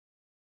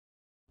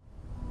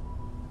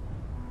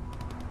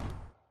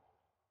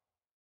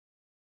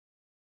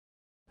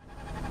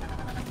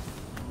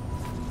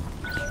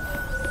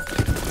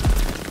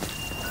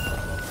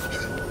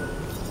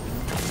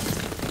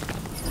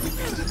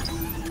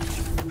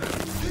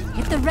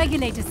the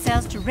regulator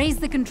cells to raise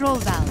the control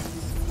valve.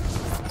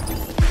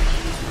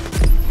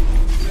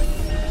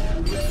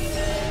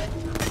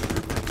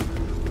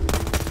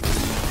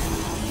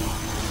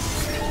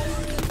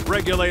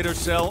 Regulator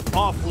cell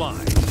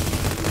offline.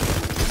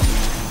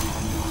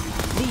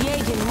 The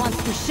agent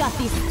wants to shut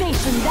this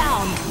station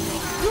down.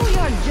 Do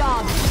your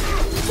job.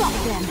 Stop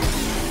them.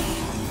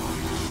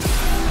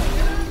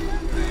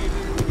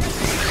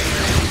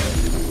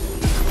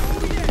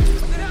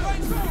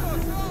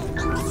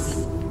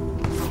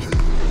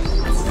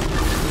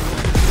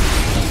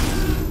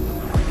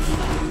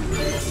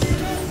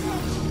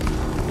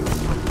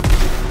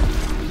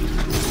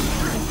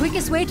 The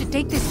quickest way to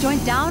take this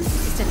joint down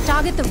is to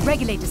target the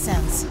regulator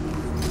cells.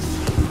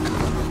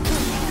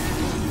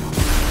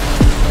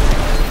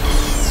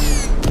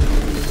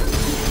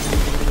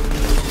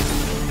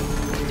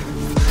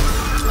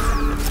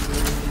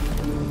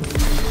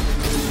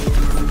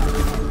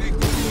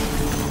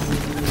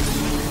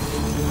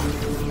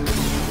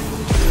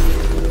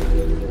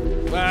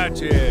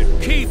 That's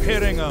it. Keep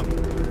hitting them.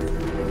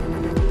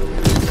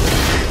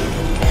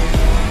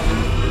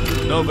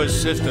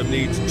 Nova's system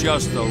needs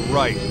just the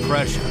right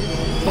pressure.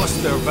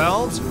 Bust their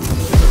valves,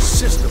 the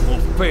system will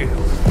fail.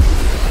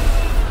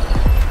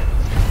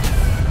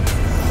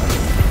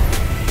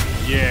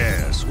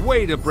 Yes,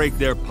 way to break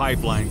their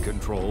pipeline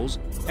controls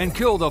and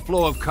kill the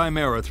flow of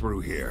Chimera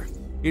through here.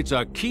 It's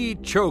a key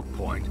choke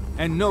point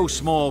and no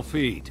small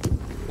feat.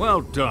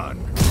 Well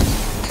done.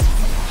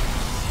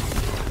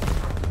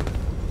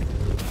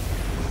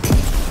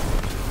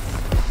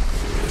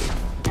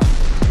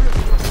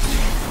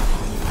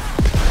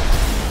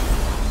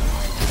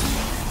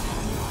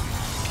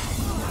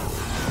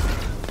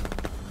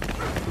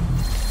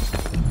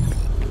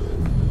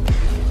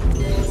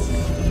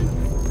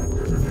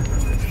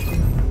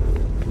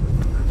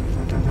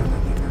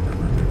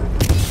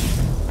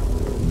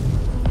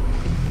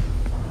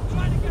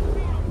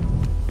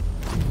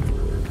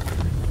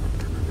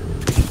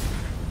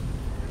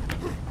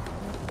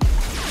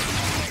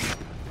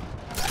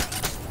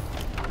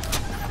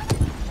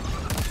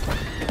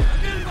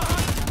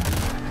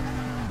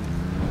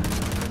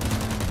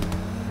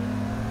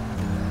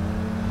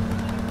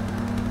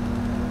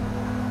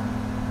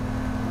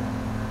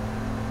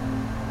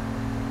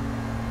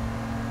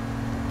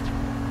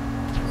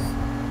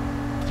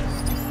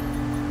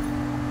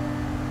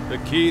 The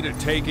key to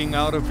taking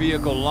out a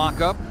vehicle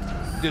lockup?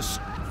 The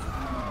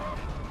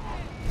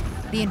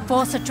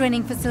Enforcer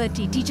Training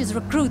Facility teaches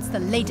recruits the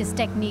latest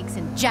techniques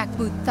in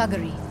jackboot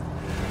thuggery.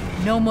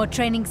 No more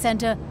training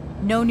center,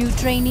 no new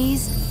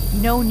trainees,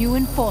 no new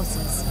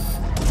enforcers.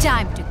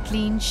 Time to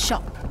clean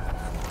shop.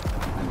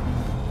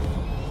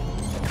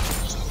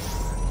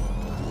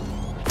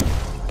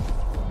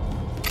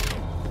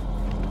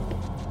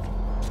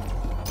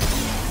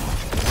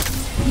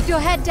 Keep your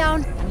head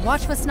down and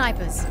watch for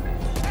snipers.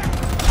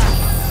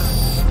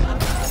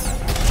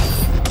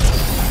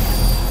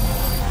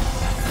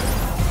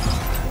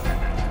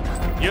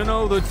 You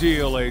know the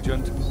deal,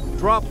 Agent.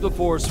 Drop the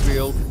force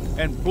field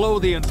and blow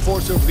the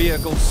Enforcer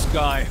vehicle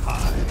sky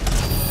high.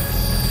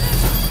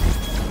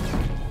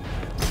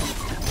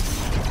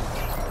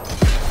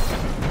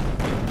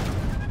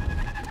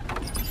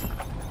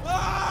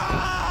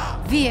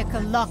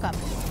 Vehicle lockup.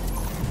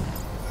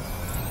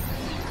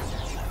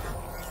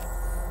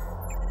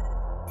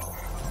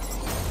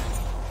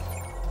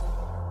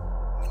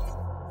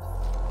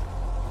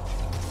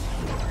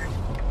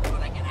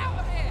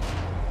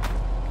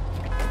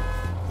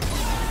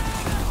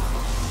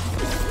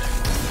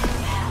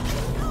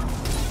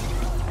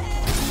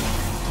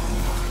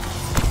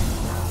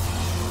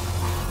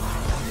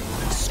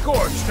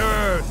 Scorched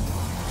earth!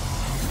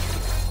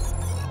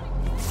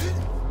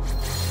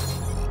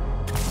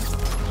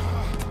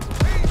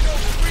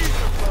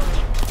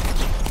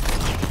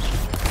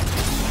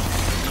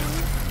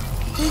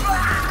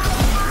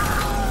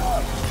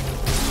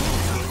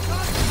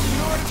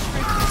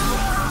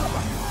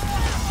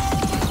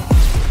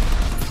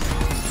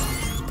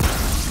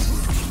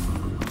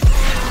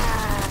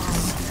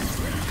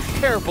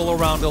 Careful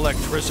around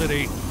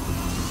electricity.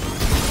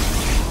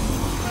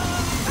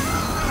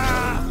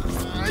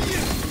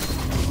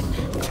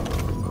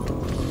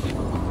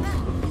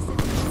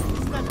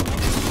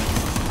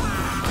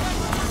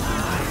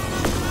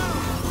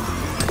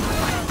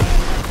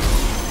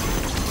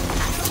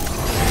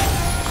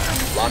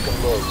 Lock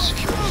and load,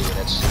 security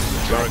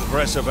units. Your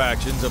aggressive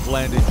actions have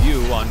landed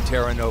you on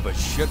Terra Nova's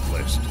shit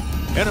list.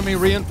 Enemy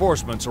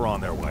reinforcements are on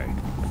their way.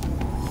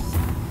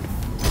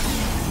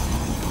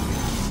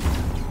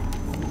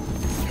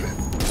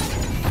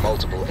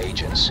 Multiple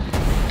agents.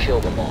 Kill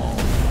them all.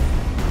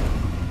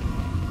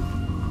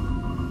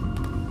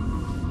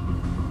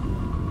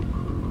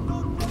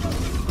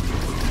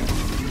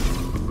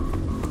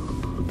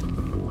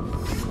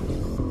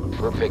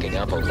 We're picking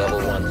up a level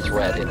 1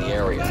 threat in the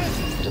area.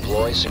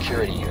 Deploy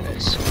security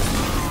units.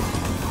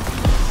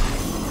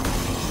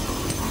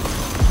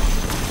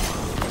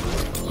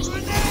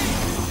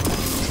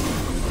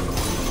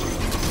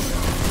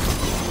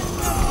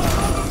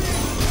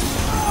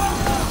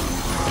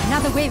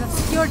 Another wave of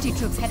security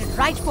troops headed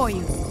right for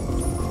you.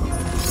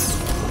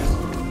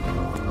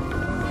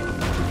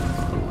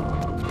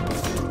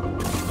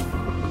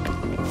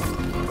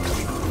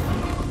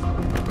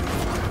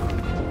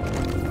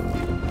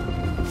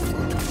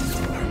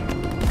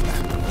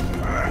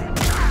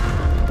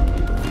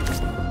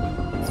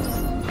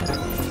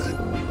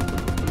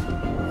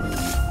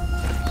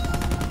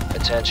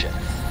 Attention,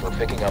 we're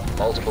picking up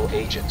multiple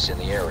agents in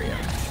the area.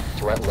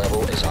 Threat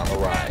level is on the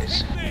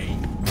rise.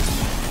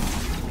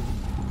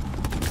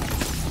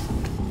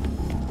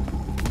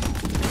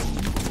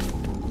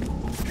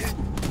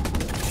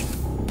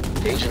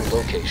 Agent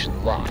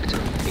location locked.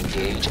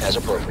 Engage as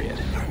appropriate.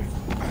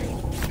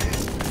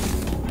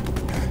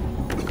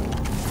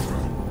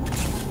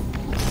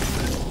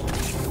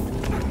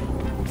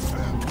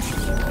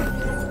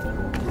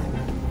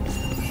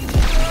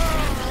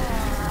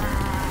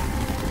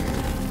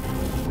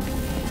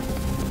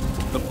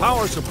 The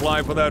power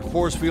supply for that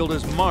force field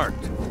is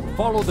marked.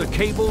 Follow the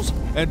cables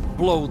and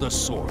blow the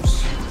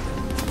source.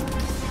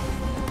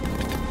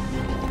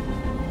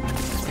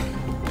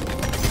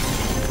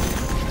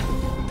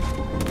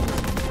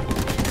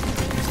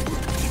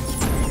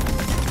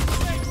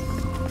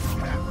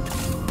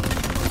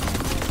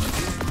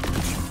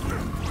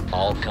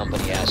 All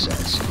company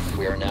assets.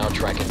 We are now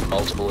tracking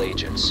multiple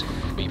agents.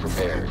 Be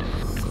prepared.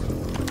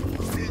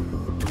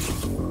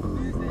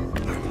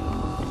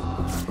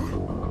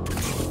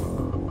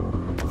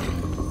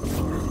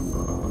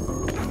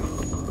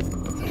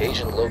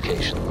 Agent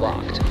location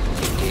locked.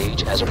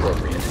 Engage as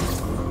appropriate.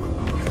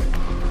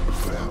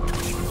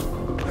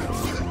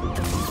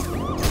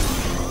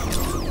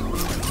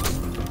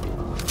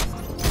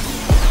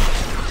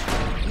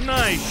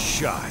 Nice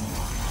shot.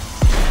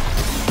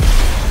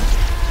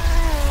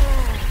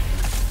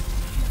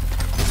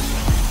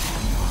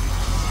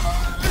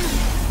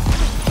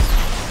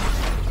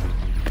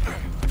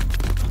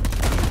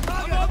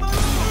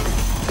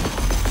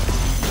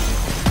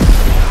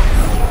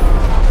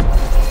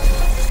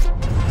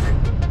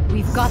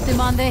 Got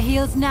them on their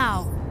heels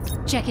now.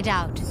 Check it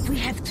out. We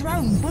have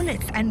thrown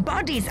bullets and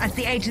bodies at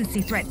the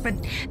agency threat, but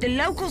the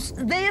locals,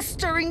 they're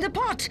stirring the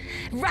pot,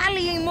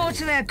 rallying more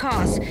to their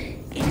cause.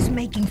 It is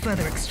making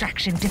further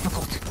extraction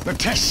difficult. The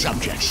test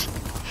subjects.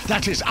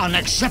 That is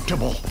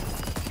unacceptable.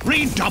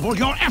 Redouble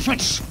your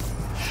efforts.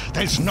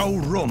 There's no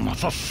room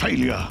for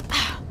failure.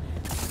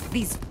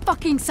 These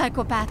fucking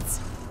psychopaths.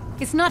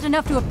 It's not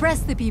enough to oppress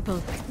the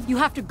people. You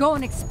have to go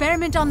and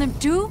experiment on them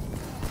too?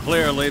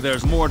 Clearly,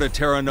 there's more to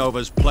Terra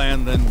Nova's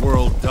plan than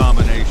world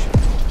domination.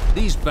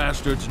 These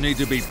bastards need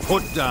to be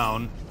put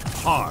down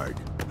hard.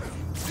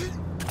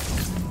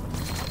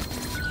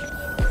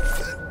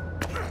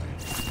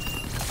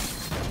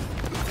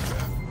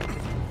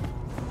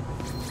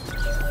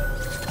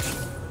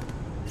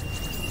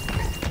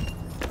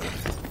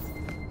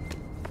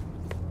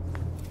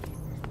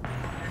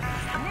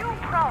 New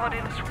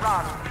Providence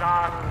runs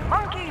on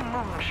Monkey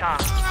Moonshine.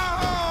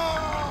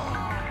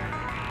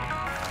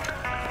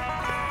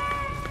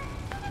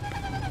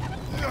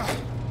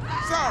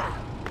 Sorry,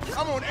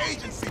 I'm on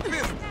agency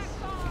business.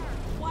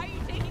 Why are you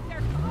taking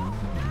their calls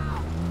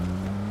now?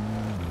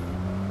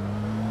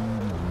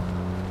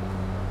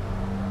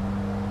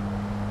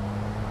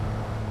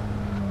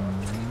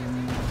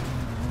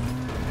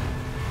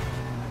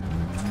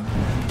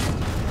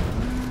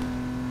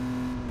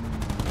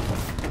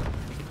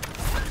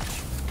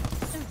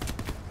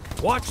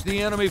 Watch the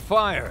enemy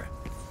fire.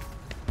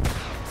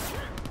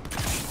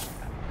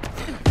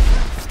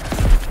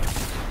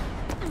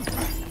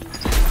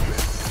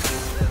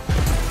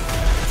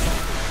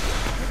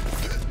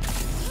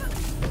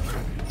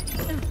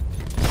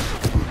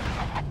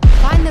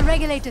 Find the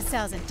regulator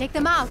cells and take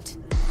them out.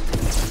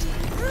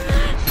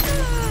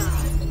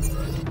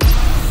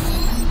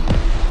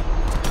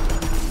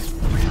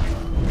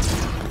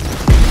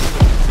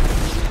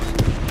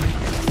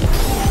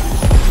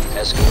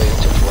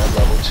 Escalate to threat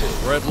level 2.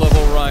 Threat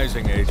level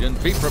rising,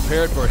 Agent. Be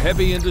prepared for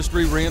heavy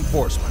industry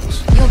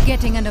reinforcements. You're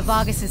getting under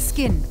Vargas's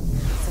skin,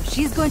 so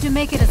she's going to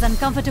make it as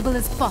uncomfortable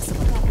as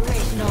possible.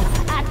 Operational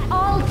at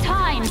all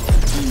times.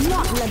 Do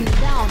not let me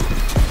down.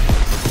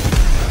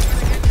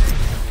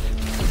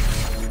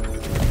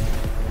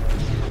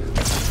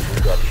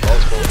 We've got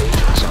multiple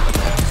agents on the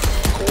map.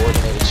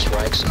 Coordinated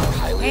strikes are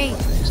highly Hey,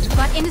 advised. we've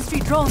got industry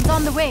drones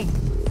on the way.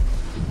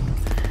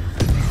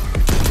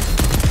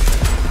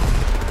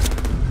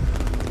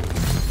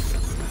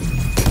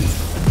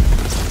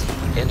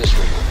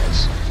 Industry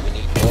units. We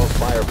need more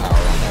firepower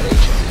on that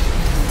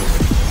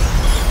agent.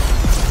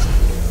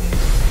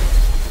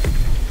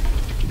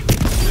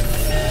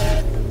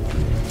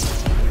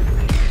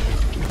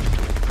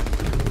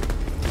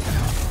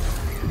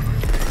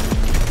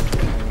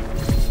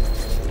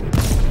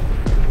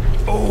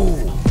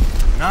 Oh,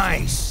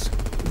 nice.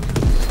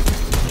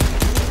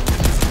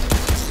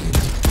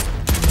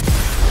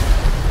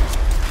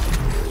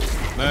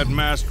 That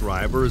mass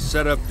driver is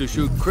set up to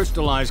shoot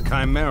crystallized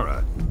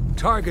chimera.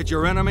 Target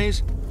your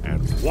enemies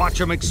and watch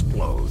them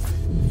explode.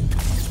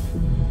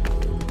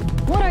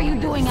 What are you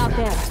doing out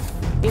there?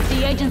 If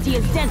the agency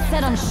is dead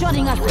set on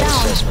shutting us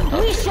Assessment down,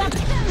 we updated. shut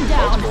them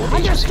down. Multiple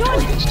agency Understood?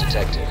 targets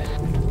detected.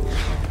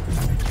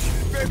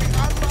 Baby,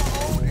 I'm my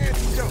own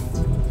antidote.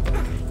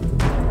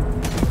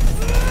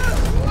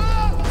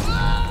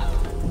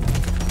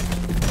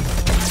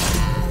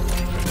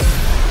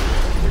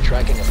 We're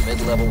tracking a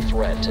mid-level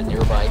threat to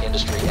nearby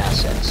industry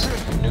assets.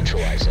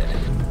 Neutralize it.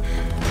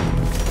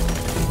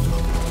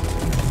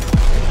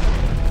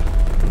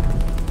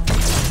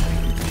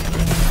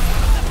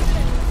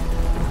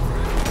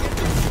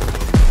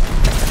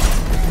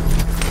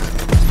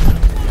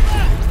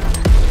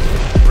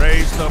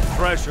 Raise the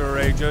pressure,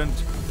 Agent.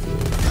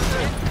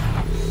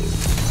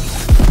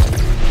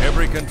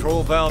 Every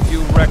control valve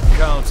you wreck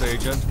counts,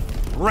 Agent.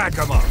 Rack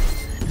 'em up.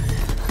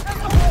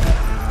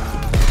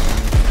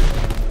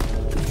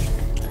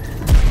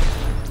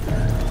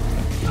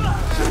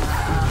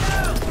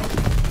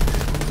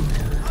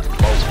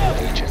 Multiple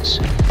agents.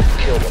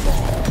 Kill them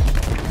all.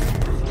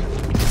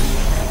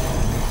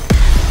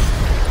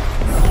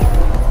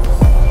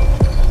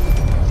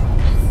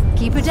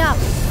 Keep it up.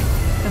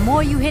 The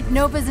more you hit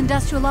Nova's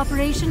industrial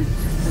operation,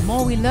 the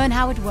more we learn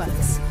how it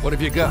works. What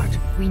have you got?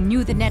 We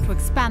knew the network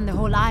spanned the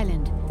whole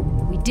island.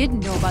 We didn't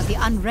know about the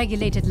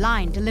unregulated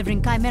line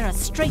delivering Chimera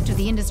straight to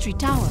the industry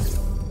tower.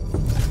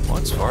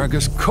 What's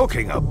Vargas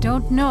cooking up?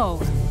 Don't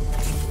know.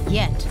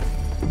 Yet.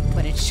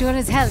 But it sure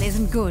as hell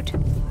isn't good.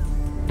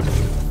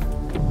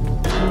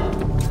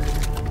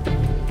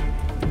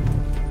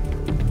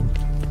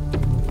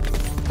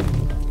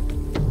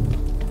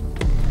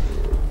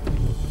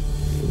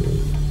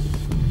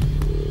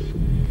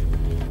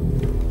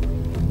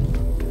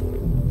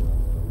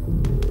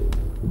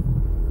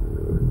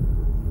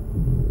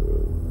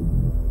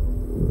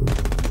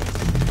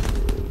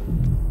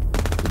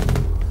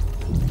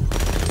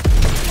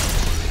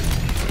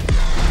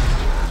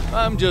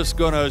 I'm just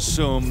gonna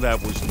assume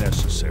that was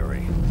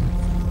necessary.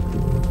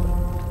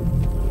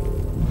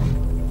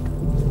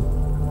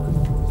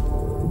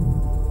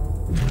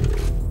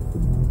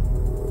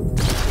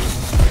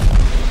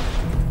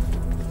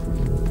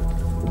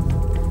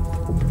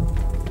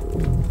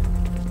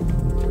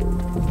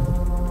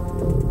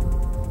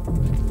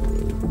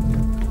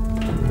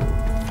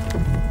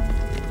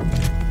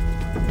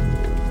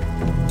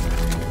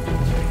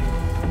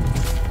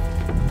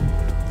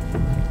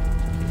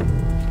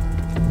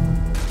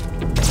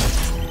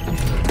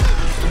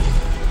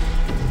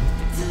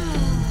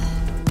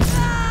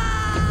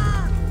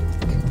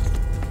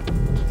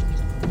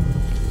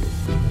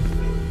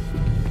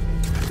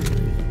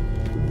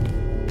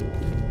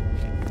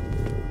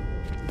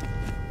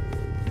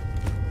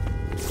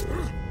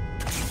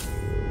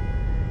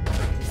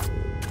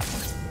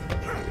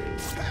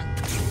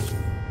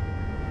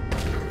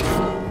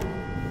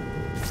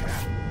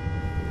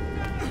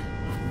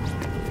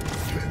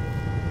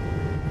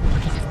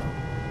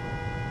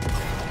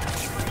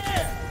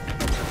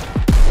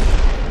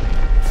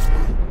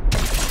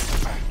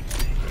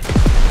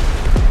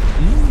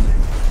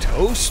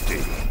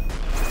 Toasty.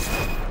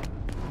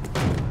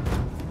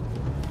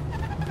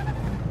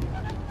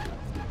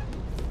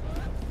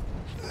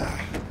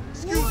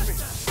 Excuse me.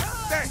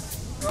 Thanks.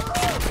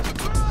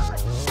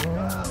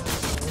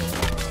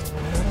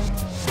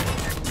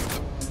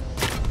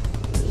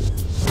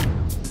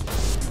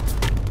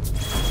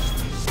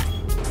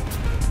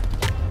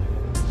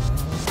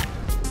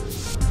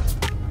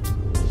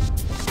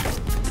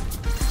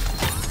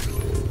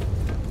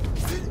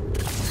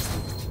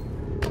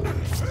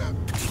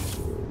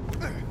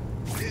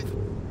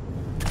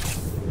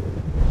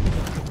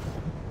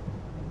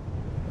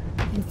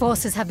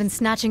 Enforcers have been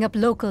snatching up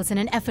locals in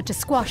an effort to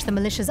squash the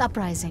militia's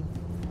uprising.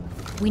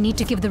 We need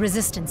to give the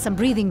resistance some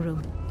breathing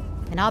room,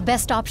 and our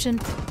best option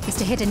is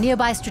to hit a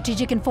nearby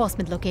strategic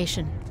enforcement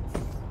location.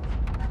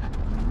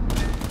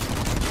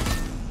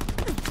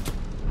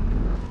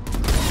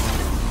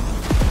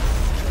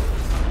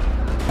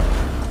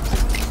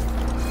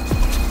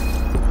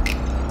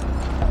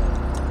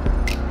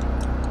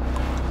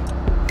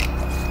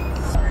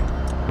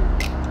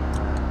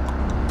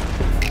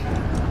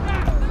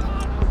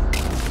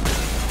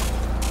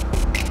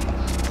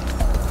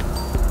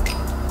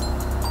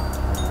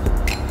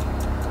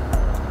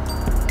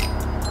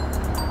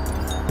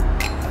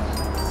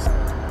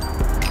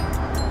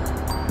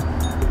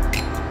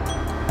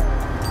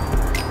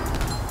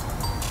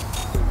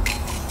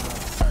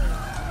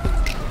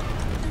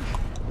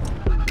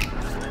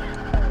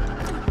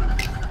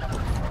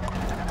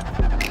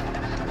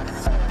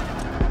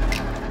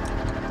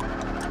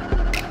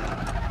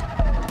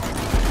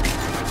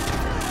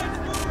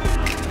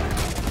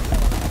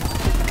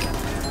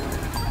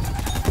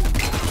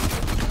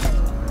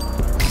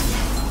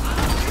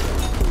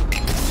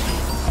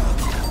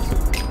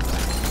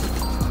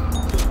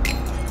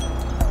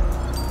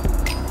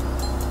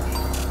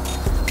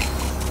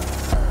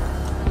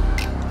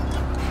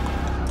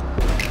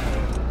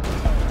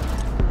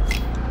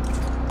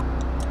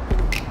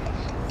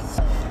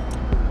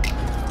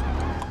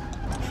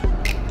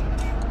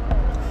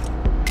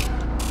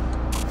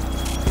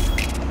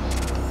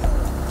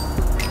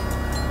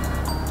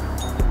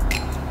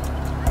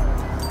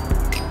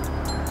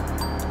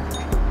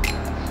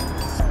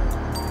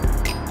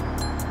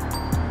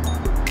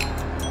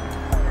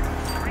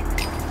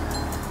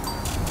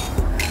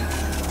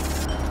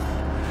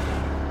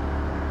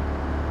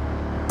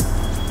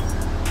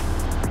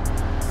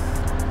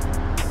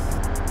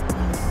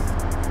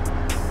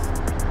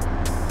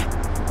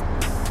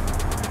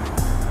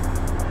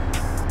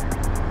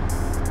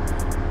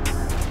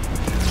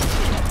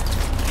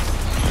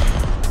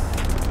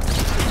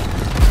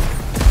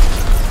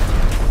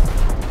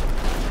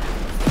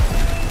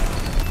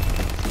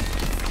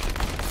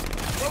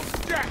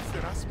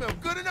 Smell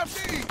good enough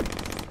to eat.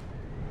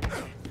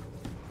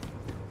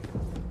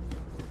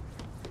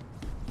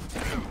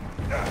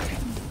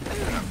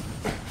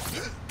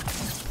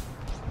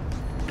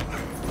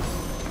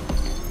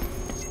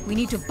 We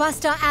need to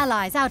bust our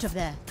allies out of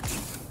there.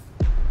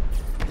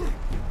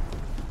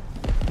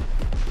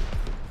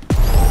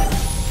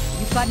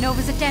 You've got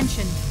Nova's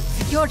attention.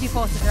 Security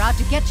forces are out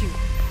to get you.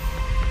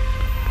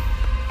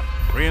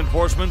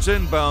 Reinforcements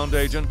inbound,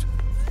 Agent.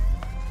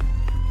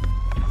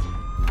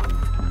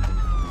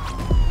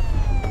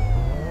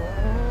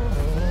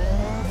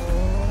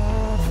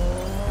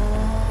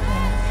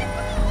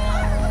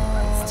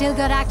 Still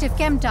got active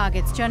chem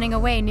targets churning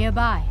away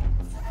nearby.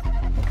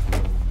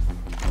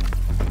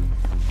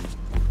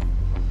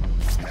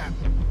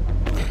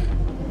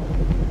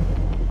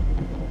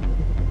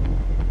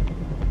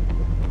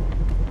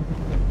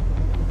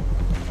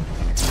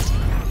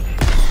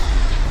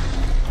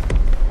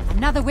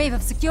 Another wave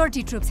of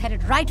security troops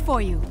headed right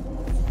for you.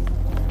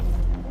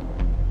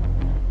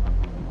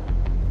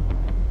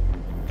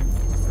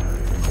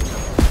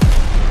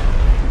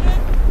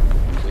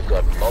 We've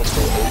got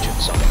multiple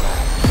agents on the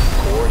map.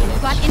 Coordinates.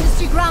 We've got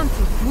industry ground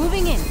troops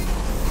moving in.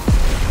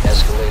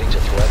 Escalating to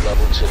threat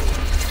level 2.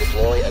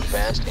 Deploy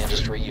advanced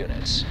industry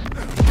units.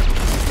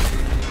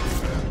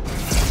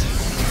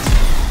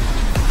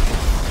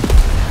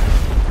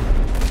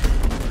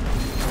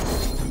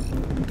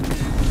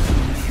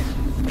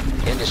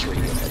 Industry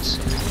units.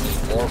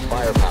 Need more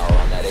firepower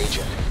on that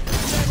agent.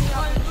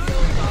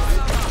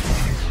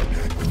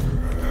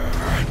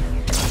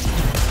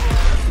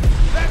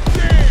 That's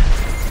it!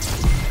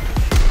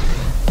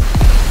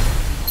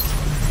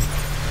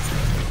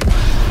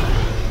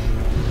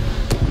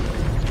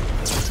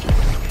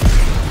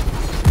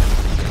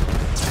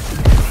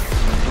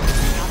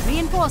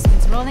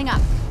 Reinforcements rolling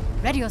up.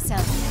 Ready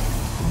yourself.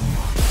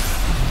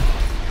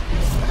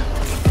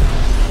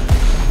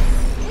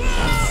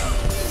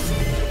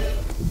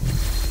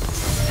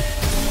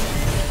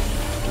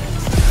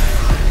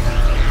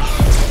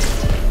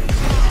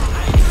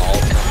 All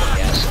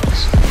company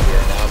assets. We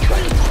are now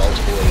tracking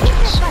multiple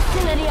agents.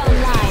 Facility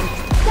online.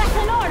 That's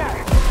an order!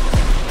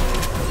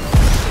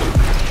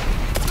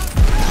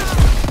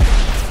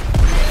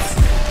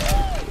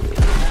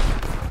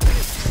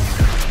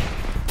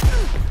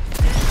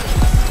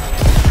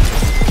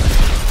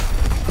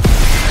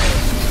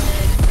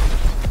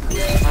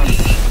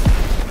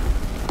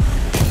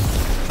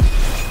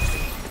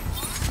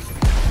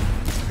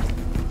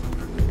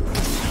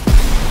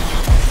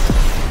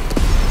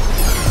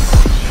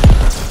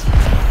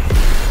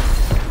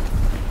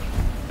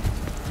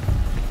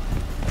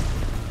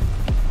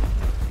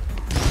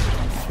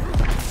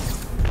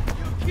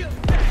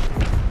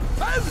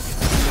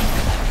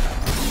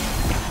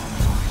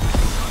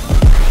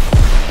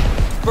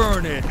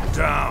 Burn it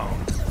down.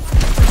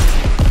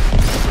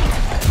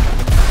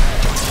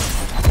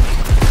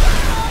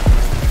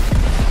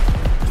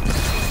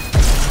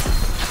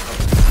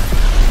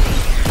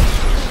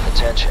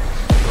 Attention.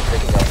 We're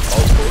picking up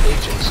multiple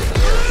agents in the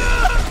area.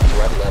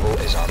 Threat level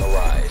is on the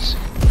rise.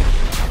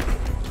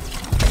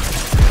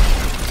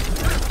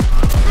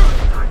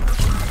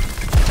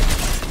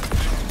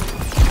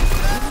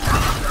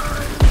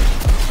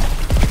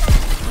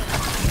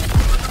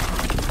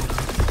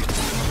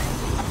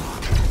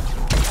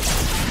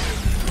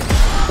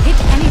 Hit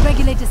any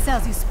regulator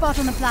cells you spot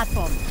on the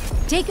platform.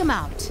 Take them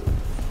out.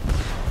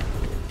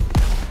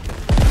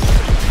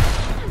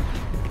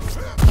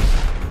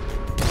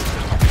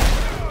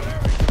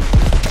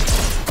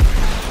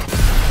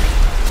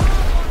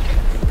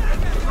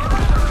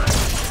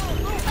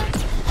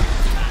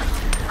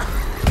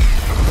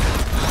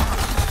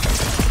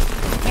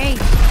 Hey,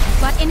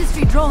 we've got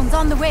industry drones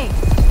on the way.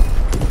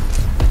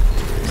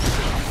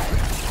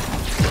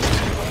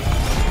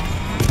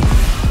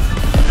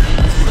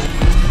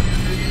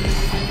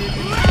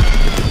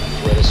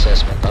 Threat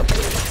assessment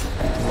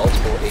updated.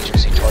 Multiple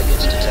agency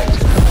targets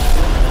detected.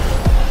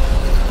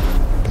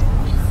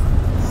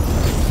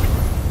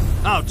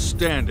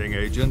 Outstanding,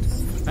 Agent.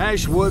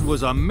 Ashwood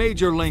was a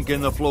major link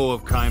in the flow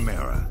of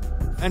Chimera,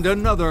 and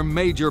another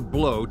major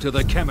blow to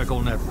the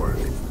chemical network.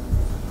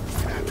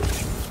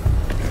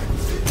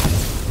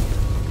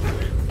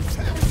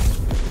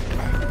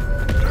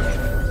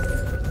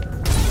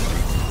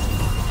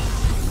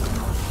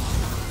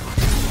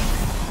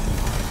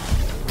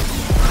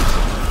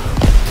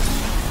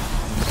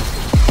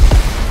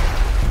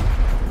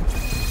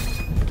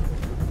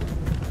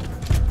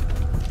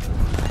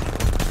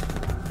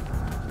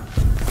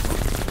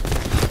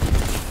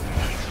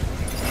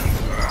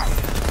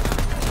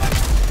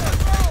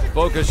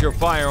 Focus your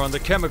fire on the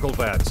chemical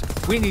vats.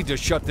 We need to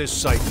shut this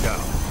site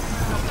down.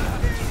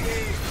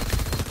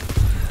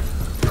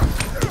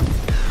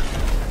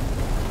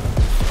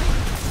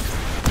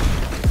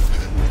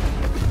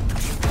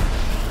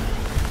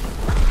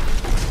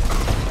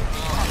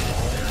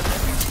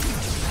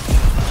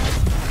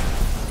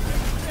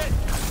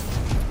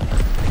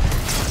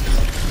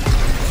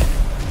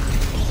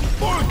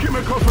 All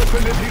chemical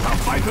facilities are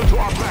vital to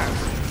our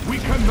plans. We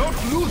cannot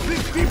lose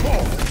these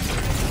people.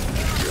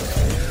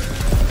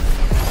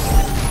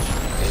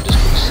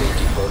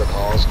 Safety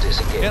protocols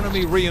disengaged.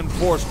 Enemy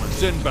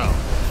reinforcements inbound.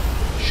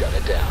 Shut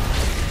it down.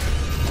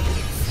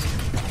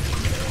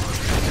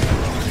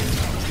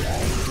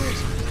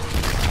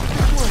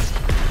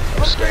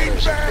 Our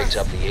scanners have picked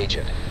up the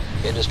agent.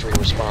 Industry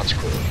response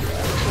crew.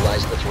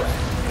 Neutralize the threat.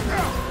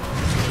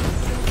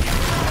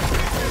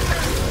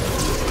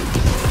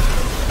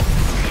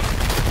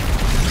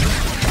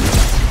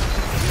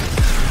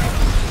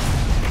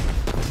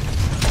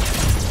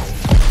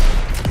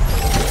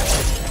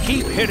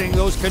 Keep hitting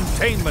those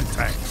containment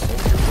tanks. Hold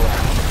your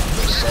ground.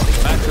 We're sending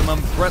in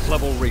Maximum threat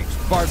level reached.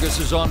 Vargas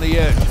is on the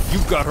edge.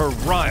 You've got her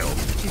riled.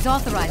 She's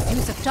authorized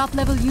use of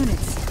top-level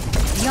units.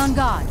 Be on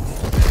guard.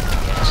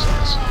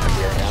 assets.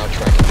 We are now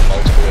tracking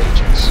multiple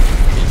agents.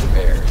 Be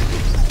prepared.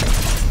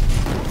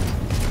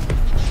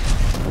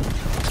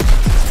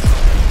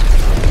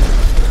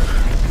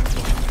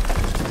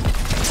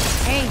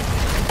 Hey,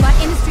 we've got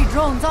industry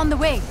drones on the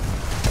way.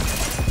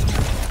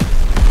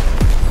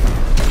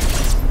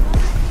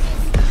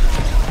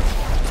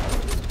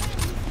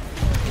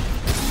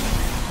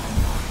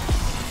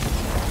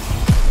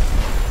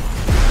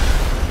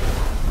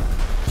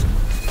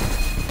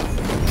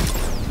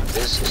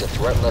 This is a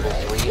threat level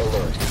 3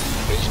 alert.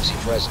 Agency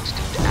presence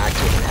deemed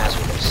active and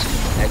hazardous.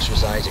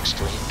 Exercise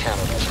extreme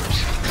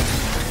countermeasures.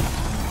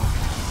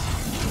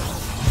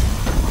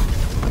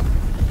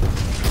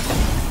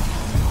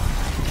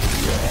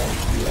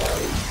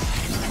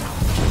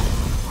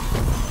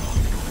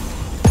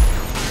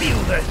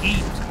 Feel the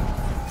heat.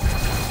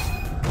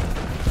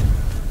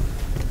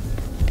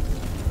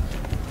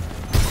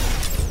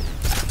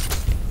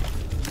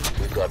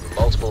 We've got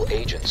multiple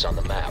agents on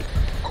the map.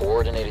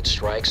 Coordinated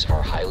strikes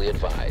are highly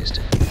advised.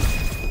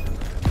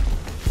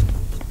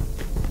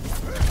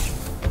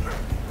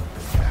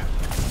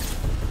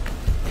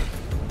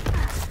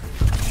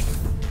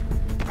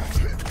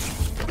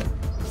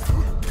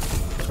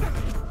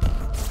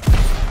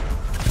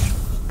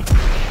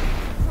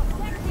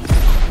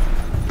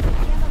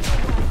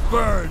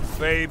 Burn,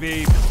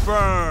 baby,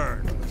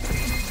 burn.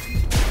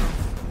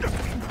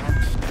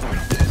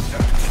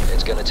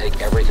 It's gonna take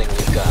everything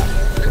we've got.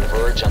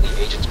 Converge on the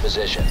agent's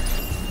position.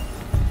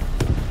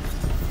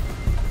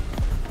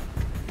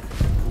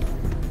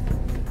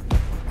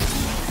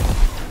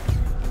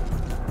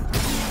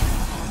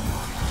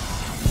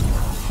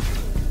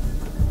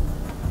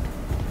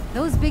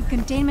 Those big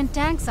containment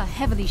tanks are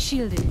heavily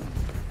shielded.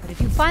 But if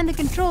you find the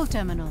control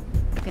terminal,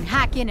 you can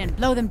hack in and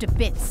blow them to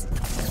bits.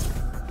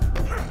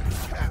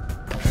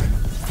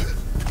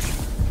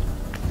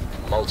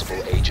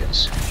 Multiple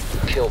agents.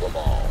 Kill them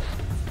all.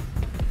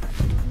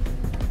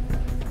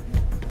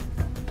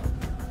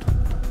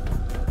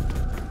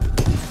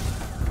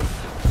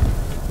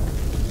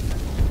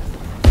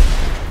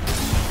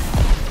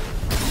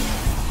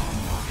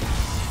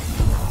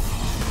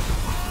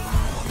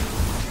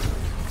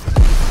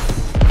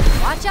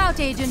 Watch out,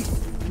 Agent.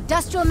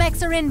 Industrial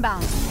mechs are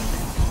inbound.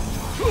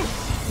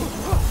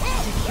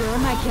 Secure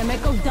my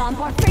chemical dump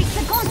or face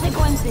the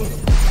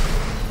consequences.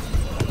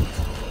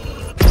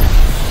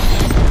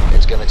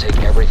 It's gonna take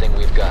everything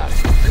we've got.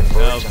 Now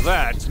Converge on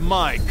that's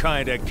my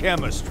kind of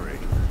chemistry.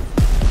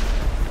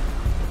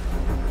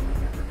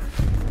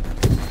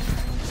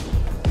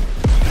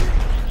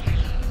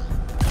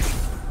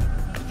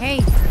 Hey,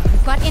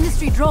 we've got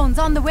industry drones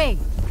on the way.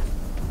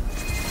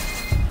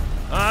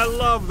 I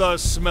love the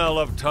smell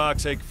of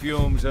toxic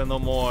fumes in the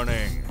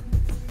morning.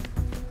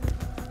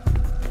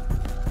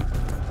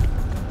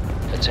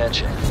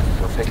 Attention.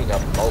 We're picking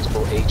up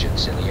multiple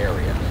agents in the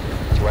area.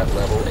 Threat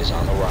level is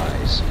on the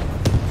rise.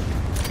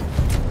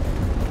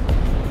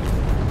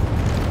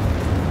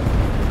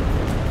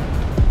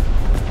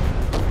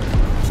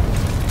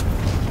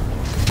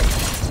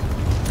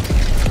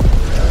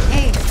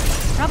 Hey,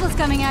 trouble's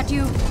coming at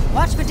you.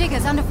 Watch for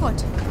diggers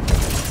underfoot.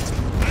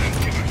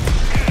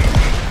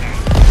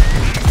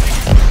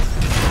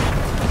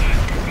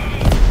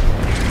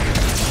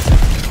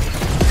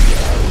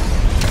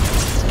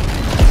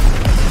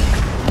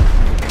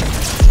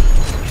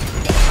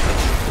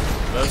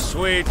 The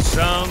sweet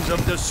sounds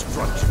of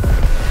destruction.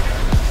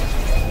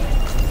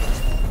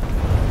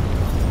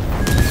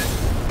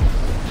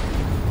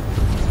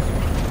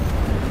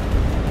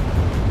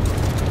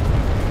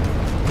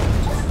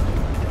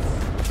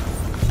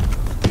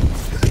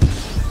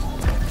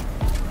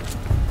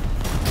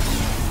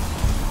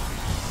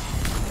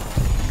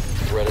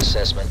 Threat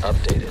assessment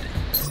updated.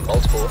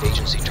 Multiple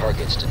agency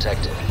targets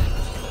detected.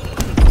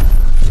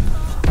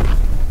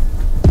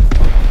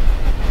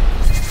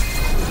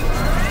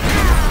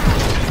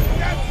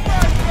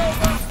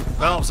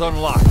 Valves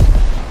unlocked.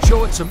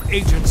 Show it some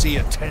agency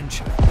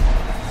attention.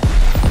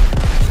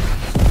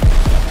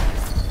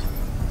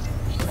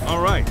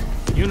 All right,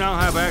 you now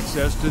have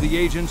access to the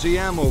agency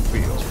ammo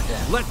field.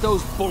 Let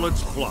those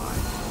bullets fly.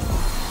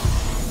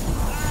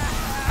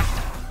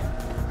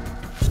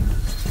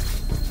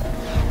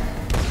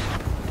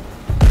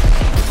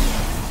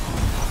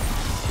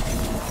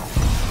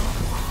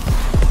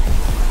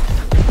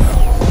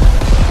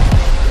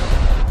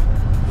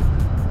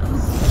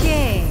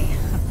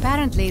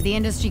 Apparently, the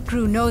industry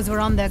crew knows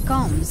we're on their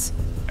comms.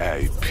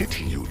 I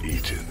pity you,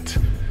 Agent.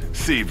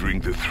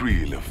 Savoring the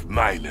thrill of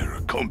minor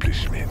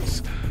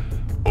accomplishments.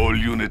 All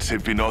units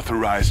have been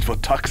authorized for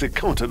toxic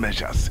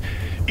countermeasures.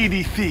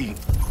 Anything...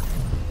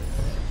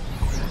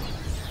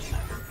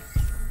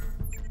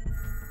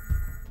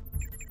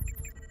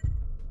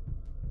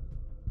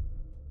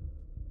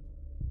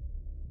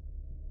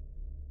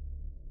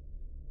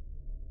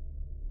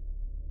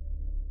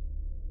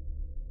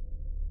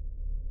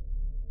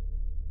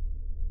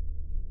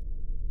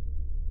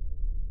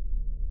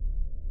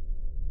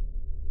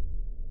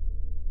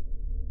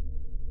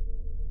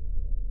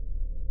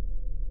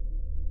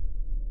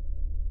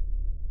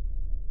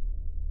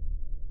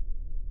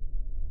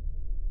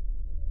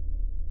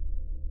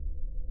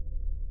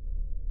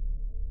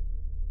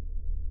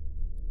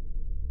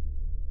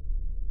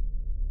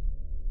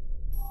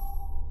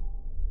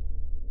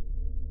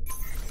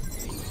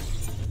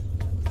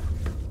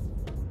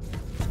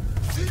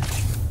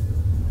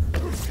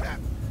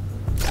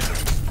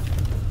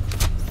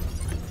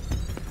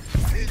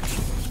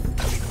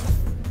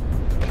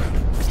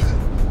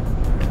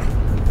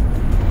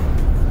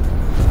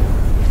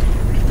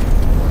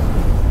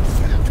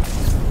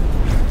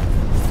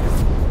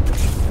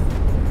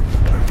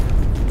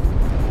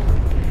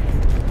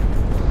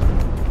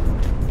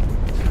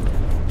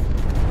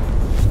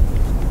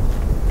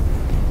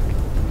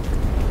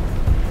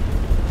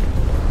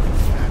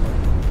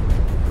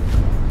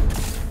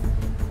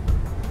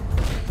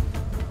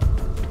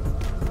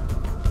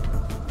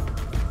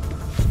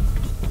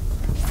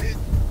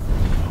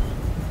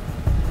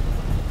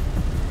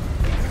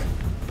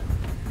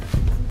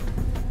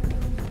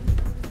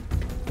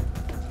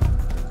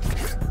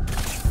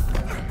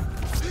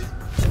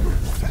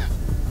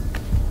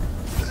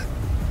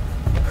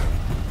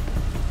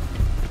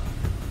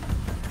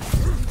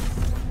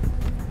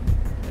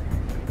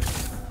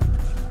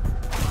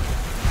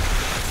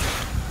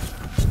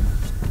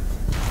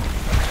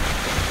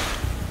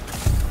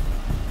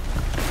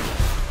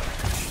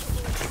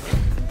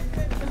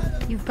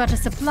 You've got a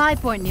supply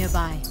point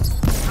nearby.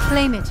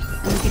 Claim it,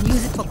 and we can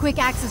use it for quick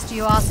access to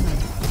your arsenal.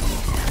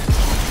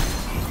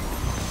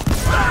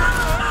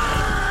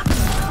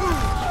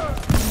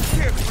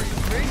 Can't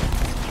freeze me.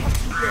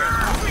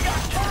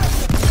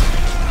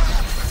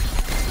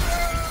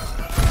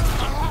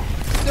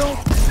 Don't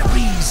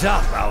freeze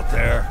up out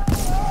there.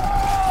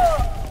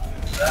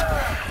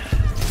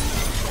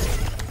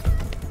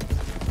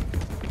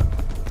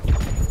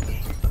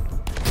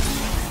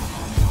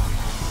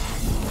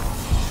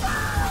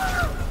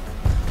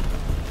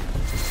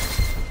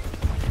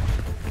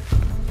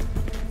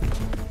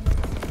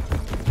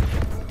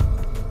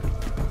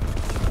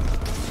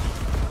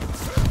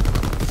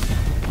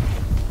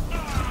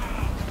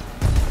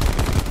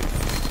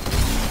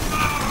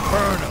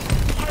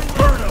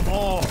 Burn them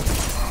all.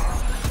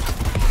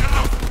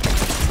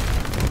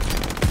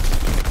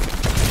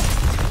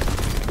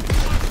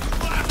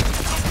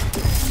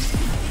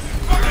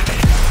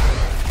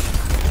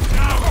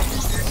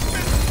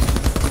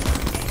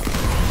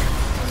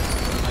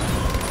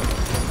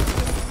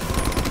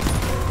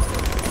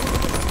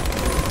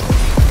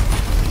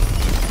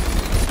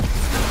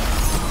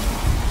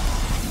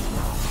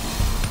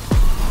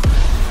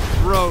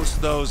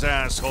 Roast those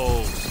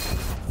assholes.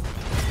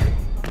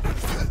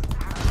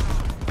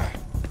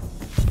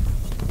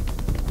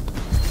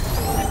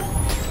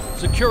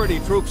 Security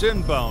troops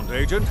inbound,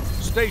 Agent.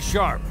 Stay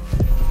sharp.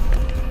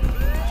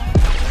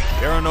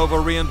 Terra Nova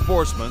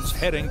reinforcements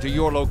heading to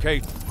your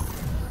location.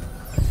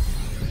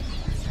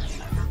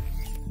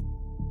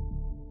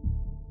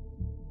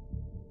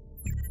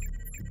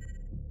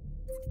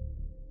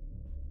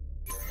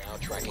 Now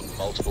tracking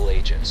multiple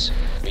agents.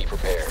 Be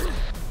prepared.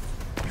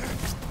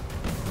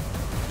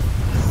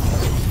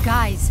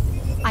 Guys,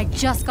 I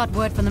just got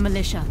word from the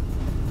militia.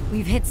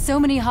 We've hit so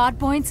many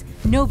hardpoints,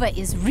 Nova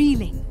is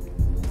reeling.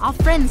 Our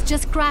friends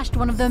just crashed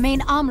one of their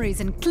main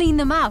armories and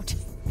cleaned them out.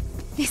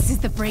 This is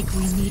the break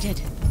we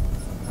needed.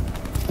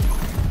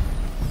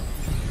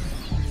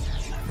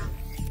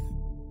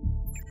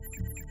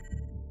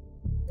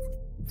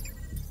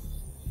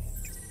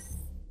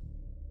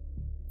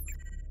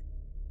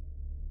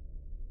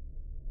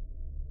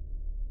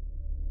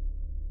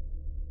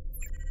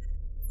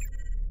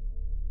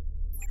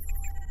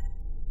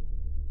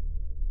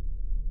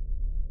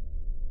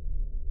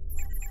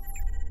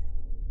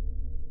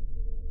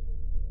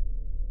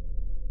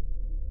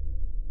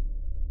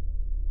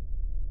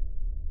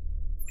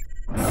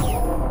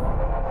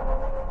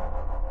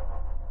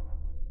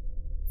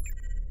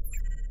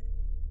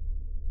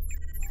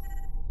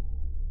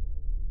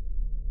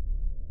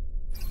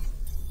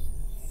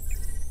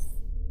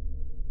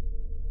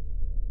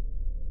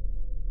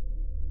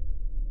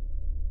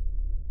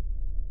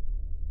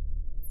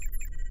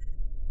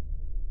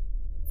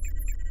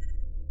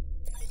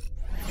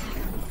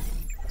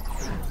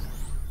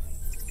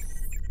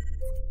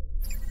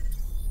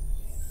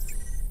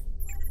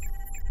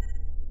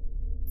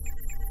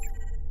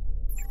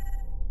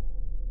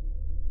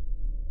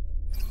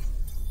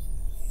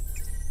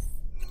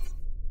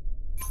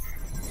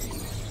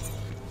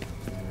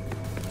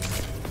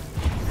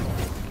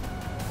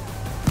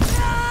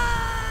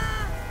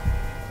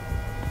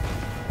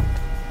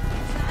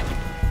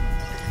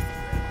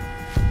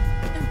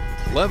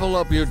 Level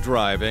up your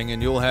driving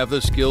and you'll have the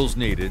skills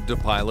needed to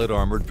pilot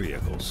armored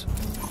vehicles.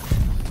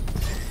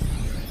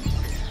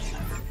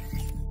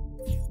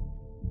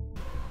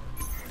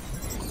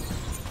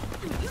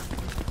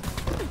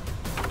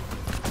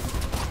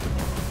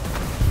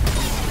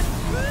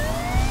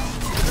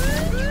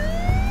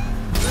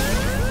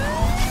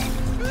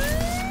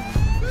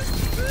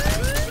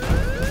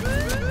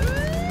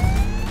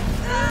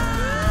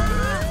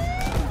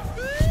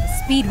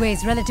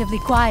 Speedway's relatively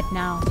quiet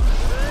now.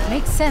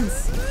 Makes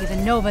sense,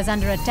 given Nova's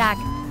under attack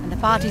and the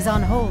party's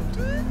on hold.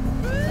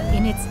 But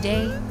in its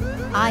day,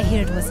 I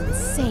hear it was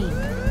insane.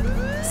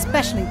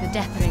 Especially the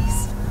death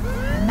race.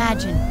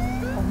 Imagine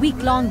a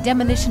week-long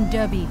demolition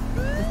derby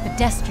with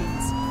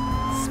pedestrians.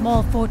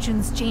 Small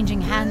fortunes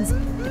changing hands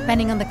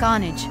depending on the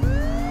carnage.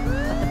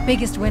 But the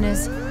biggest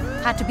winners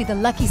had to be the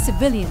lucky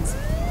civilians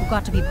who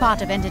got to be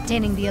part of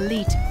entertaining the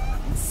elite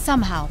and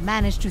somehow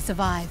managed to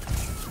survive.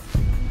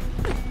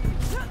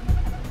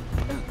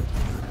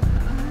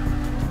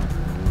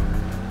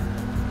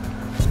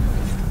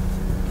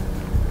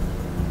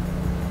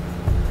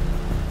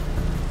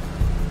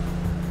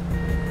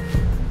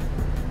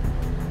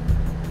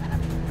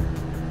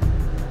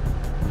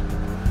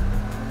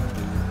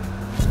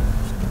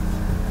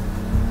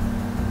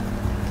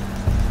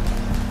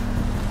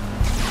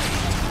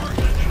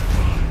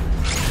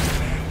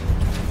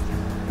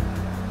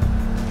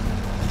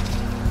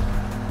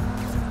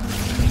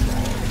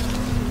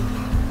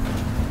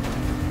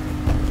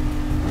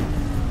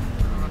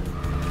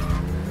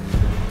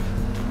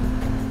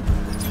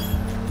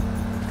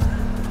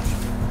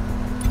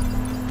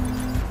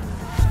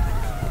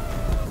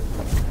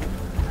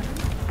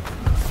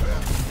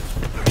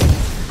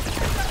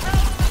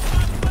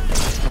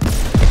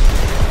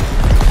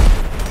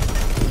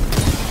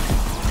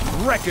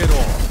 Wreck it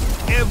all!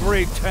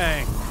 Every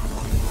tank!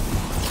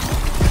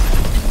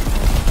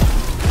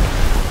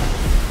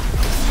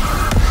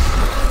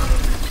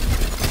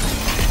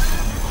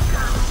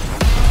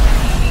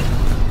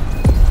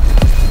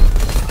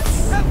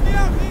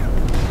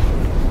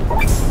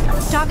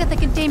 Target the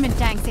containment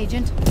tanks,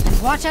 Agent,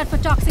 and watch out for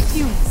toxic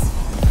fumes.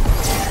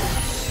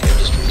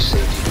 Industry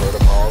safety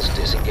protocols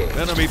disengaged.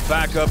 Enemy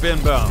backup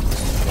inbound.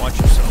 Watch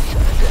yourself.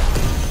 Shut it down.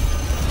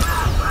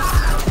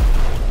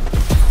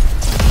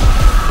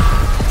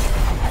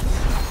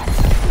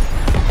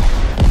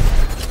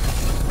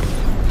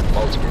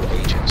 Multiple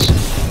agents.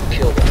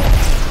 Kill them all.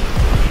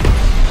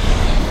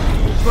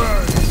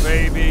 Burn,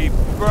 baby,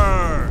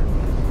 burn!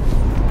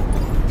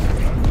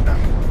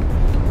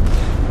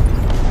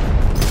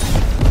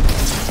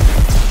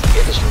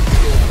 Industry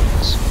field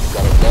units.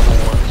 Got a level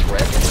 1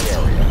 threat in the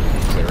area.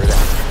 Clear it out.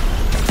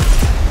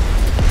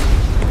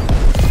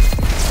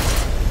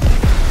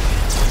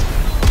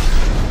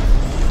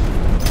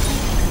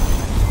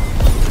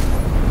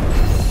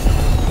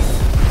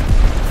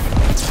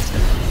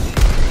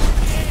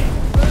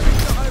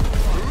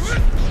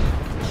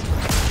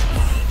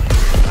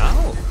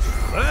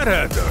 That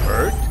had to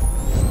hurt.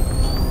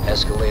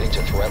 Escalating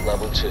to threat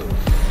level 2.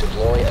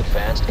 Deploy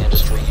advanced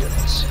industry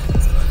units.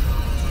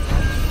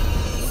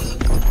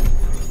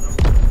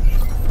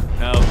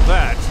 Now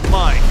that's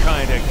my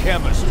kind of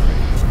chemistry.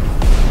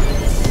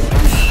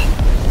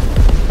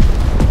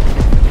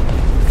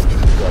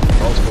 We've got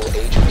multiple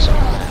agents on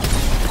map.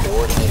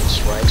 Coordinated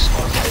strikes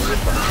are highly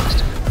advised.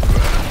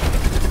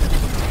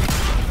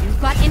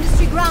 You've got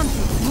industry ground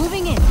troops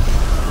moving in.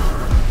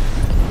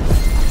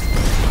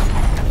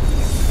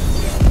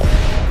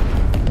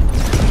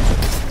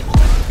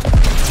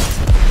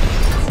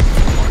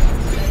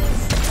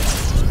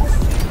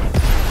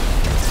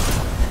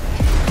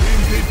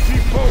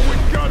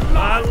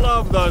 I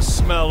love the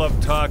smell of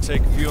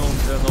toxic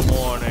fumes in the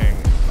morning.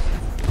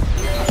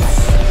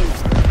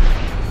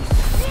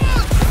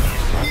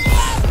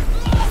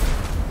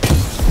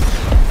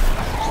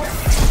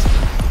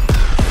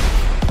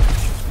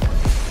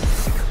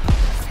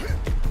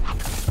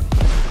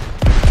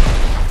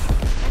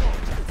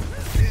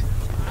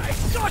 I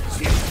got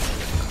you!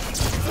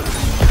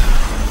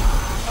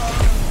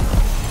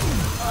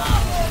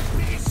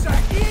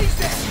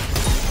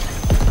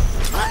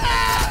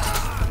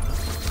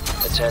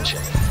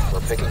 Attention. We're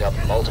picking up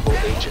multiple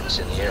agents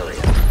in the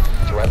area.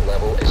 Threat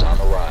level is on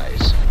the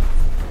rise.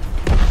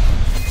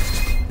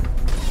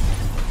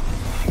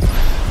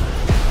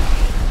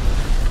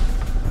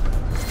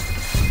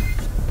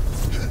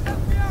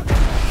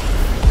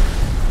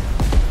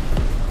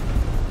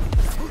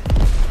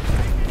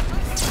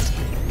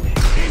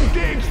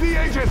 Engage the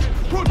agent!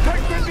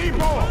 Protect the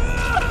depot!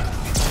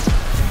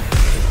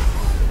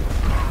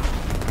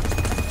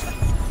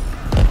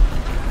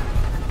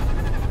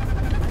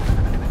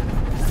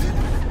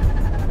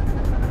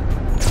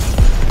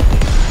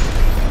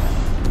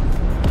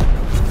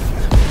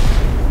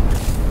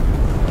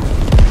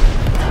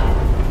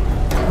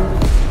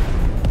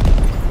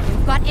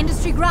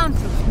 Industry ground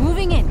troops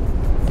moving in.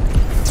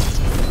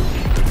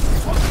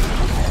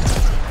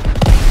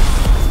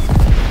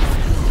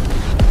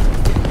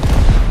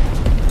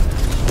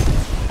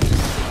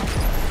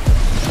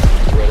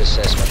 Threat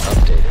assessment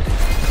updated.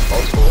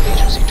 Multiple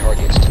agency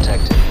targets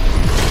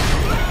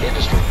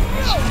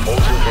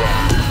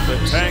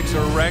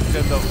checked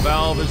and the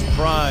valve is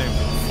primed.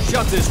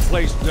 Shut this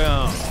place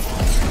down.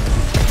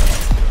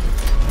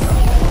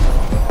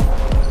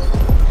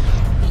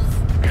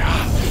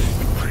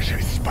 Pressure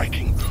is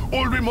spiking.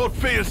 All remote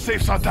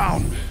fail-safes are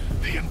down.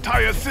 The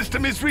entire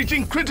system is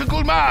reaching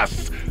critical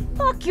mass.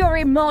 Fuck your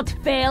remote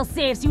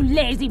fail-safes, you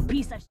lazy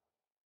piece of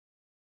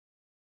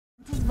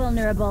It is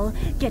vulnerable.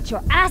 Get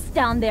your ass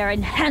down there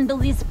and handle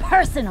this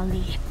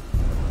personally.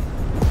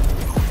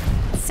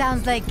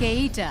 Sounds like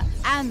Keita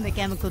and the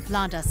chemical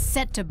plant are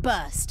set to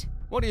burst.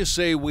 What do you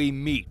say we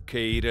meet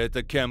Keita at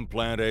the chem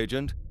plant,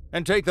 Agent,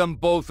 and take them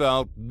both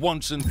out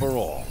once and for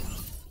all?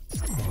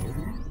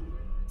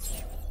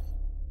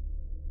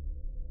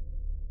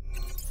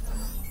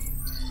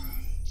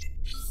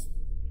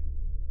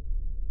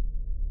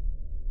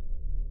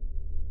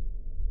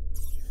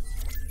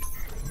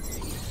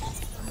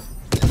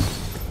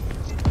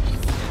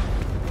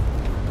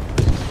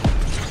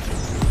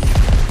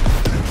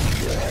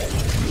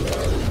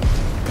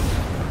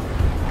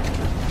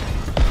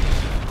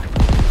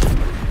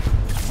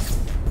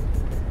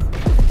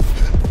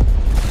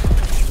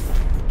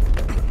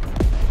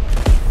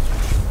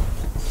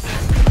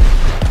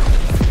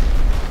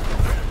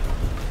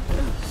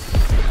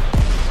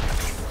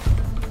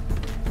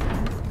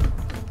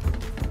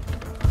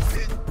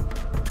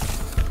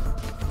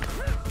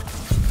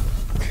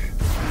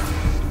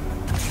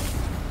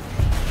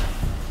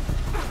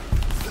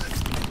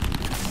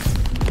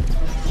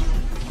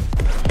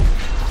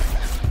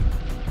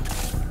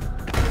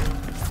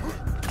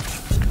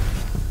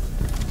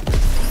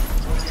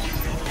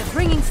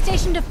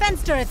 Station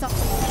defense turrets are...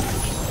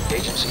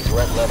 Agency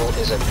threat level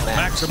is at max.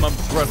 Maximum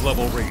threat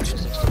level reached.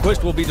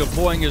 Quist will be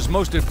deploying his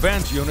most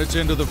advanced units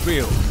into the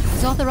field.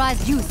 His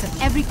authorized use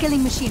of every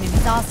killing machine in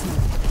his arsenal.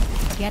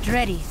 Get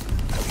ready.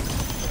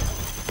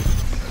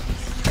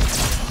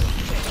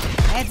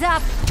 Heads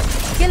up!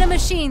 Killer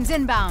machines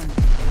inbound.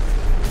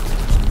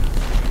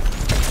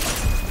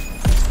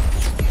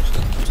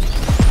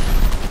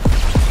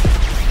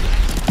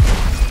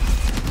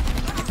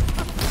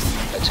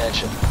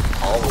 Attention.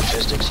 All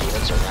logistics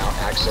units are now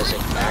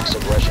accessing max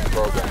aggression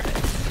programming.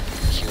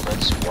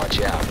 Humans, watch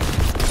out.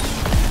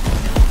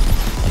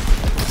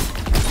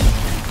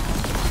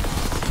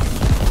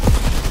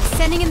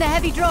 Sending in the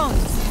heavy drones.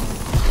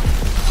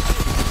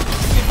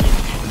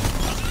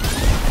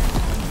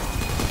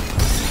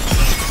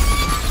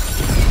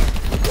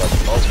 We've got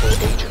multiple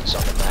agents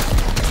on the map.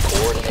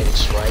 Coordinated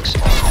strikes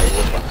are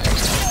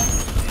ill-advised.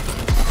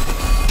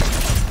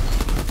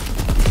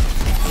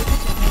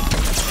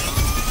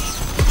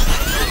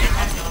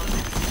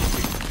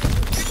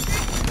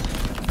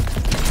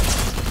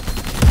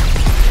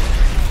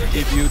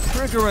 If you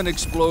trigger an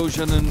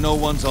explosion and no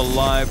one's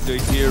alive to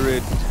hear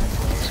it,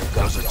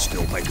 does it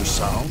still make a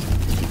sound?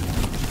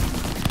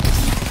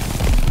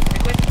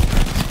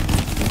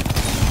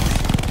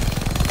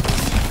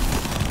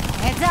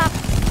 Heads up!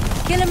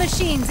 Killer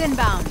machines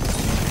inbound.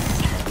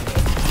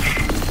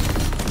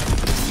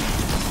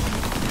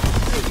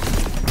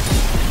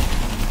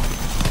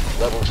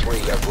 Level 3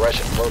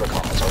 aggression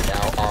protocols are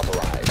now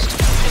authorized.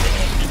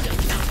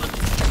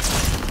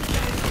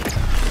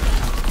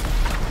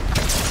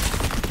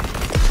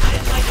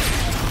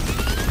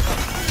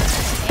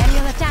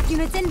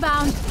 Units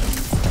inbound.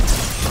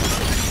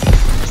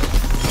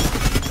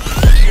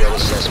 Threat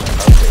assessment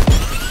updated.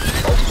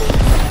 Multiple.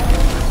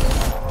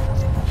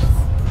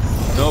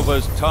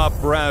 Nova's top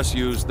brass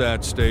used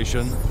that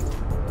station.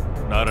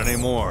 Not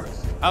anymore.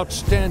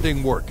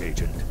 Outstanding work,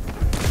 Agent.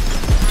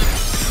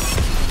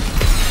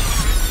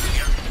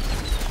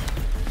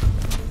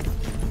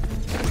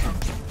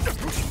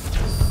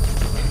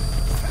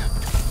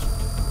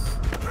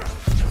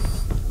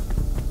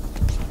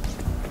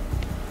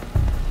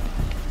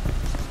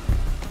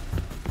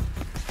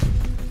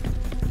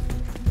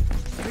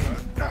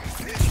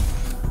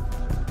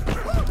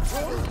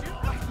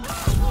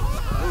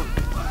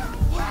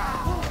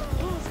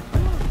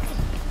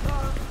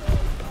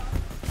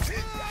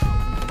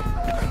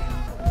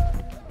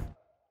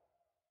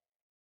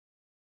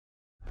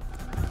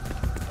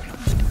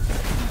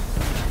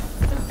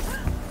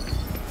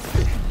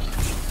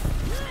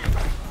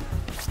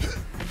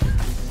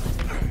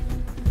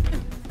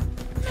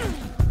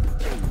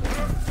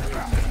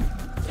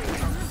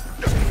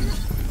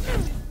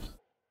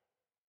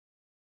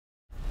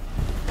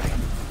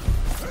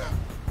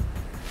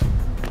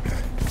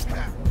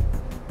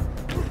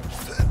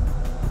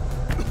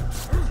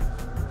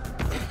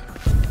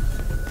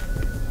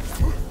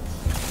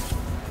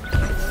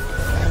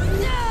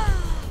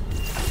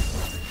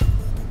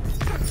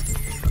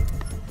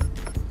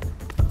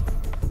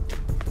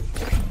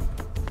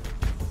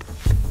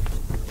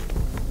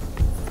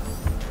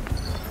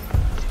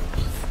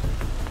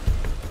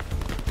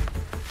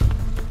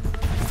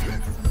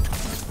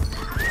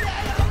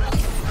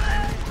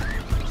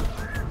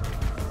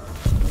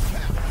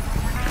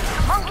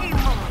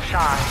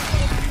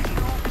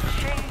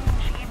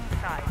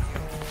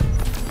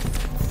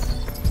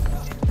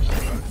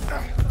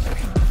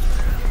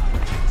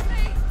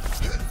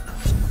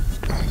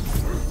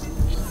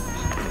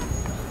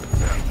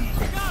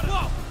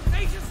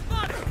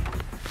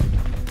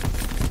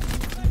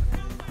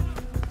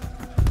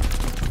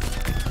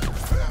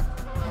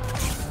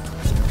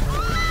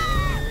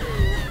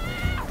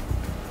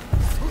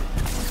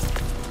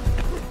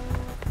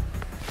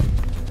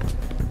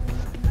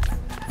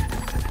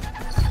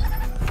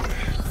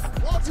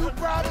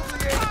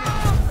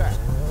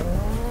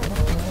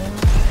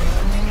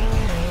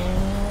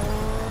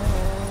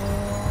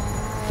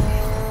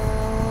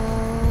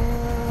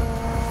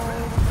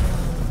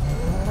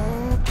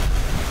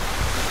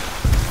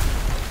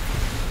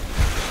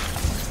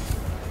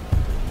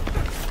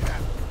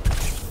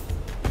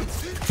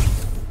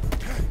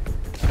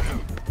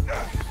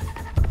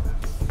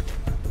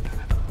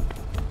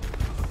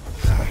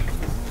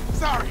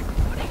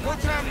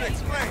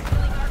 explain.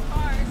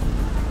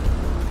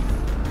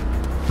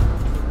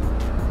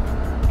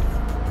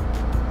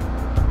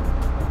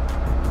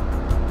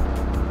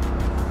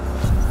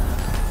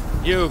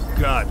 You've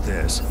got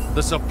this.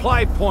 The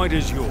supply point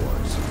is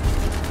yours.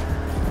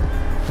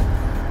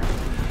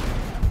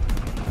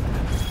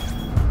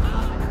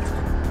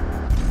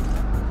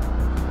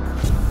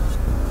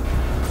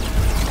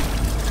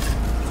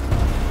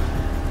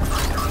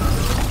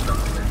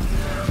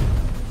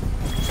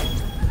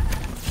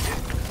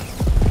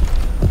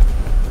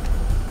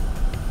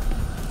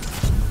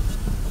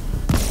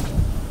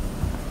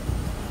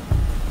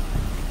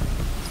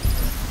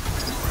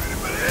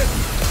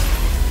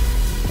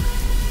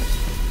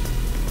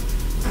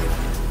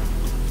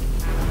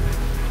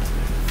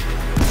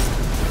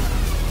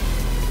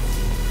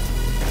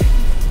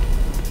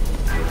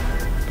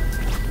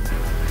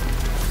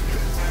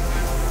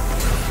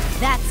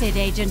 That's it,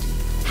 Agent.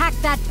 Hack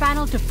that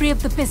panel to free up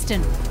the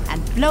piston,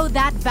 and blow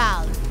that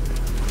valve.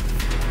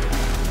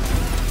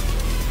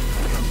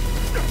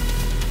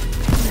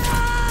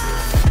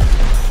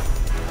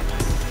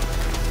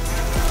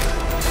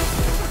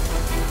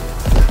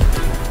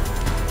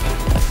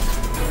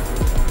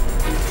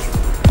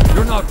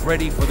 You're not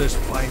ready for this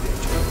fight,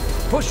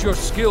 Agent. Push your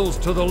skills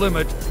to the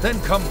limit, then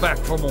come back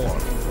for more.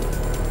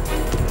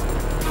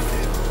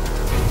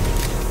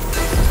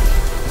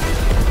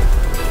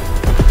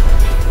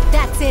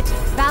 That's it.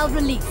 Valve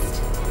released.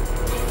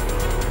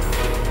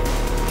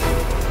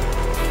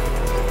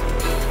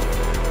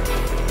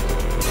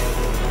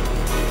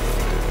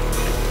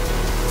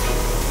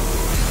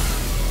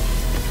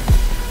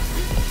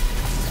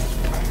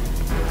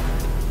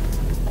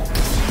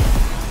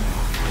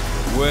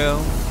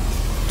 Well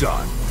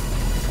done.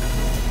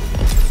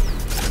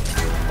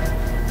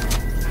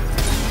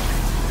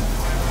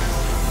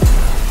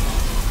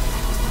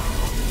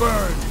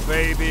 Burn,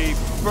 baby,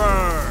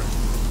 burn!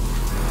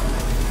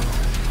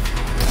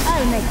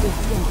 I'll make this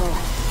simple.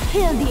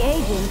 Kill the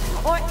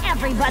agent, or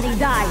everybody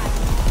dies.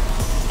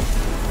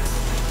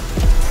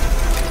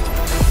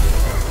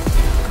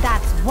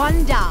 That's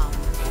one down.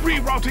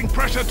 Rerouting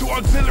pressure to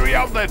auxiliary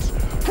outlets!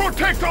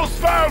 Protect those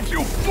valves,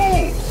 you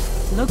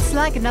fools! Looks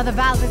like another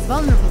valve is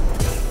vulnerable.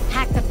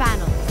 Hack the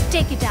panel.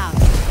 Take it out.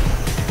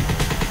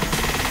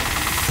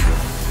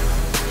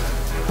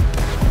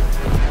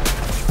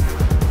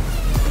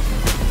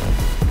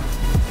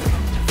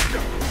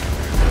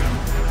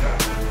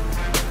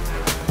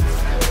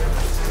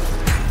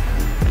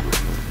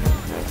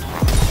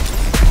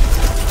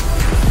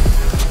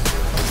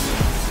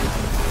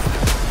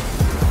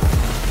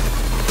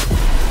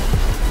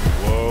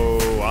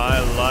 Whoa, I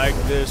like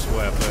this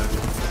weapon.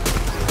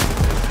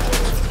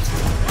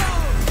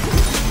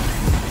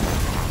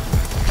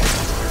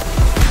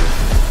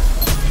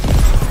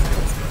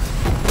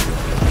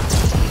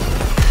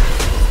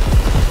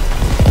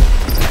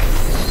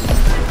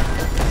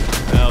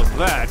 Now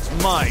that's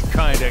my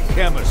kind of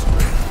chemistry.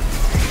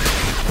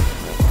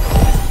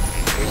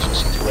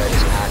 Agency threat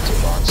is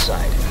active on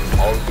site.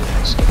 All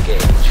units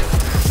engage.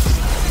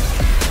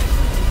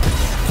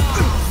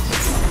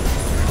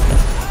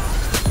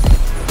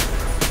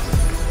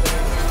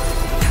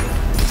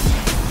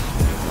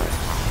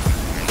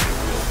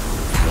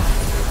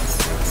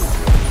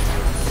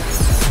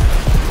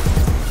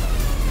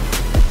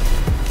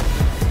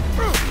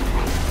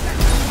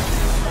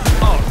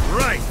 All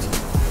right.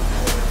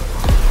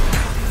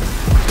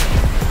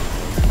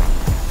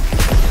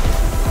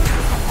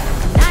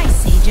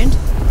 Nice, Agent.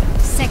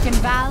 Second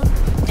valve,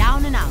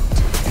 down and out.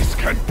 This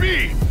can't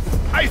be!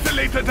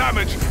 Isolate the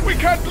damage! We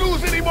can't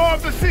lose any more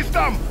of the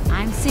system!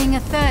 I'm seeing a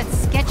third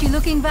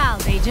sketchy-looking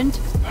valve, Agent.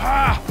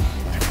 Ah!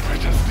 The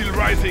pressure's still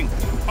rising!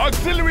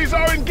 Auxiliaries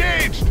are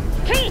engaged!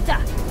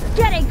 Kita,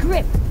 get a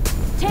grip.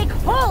 Take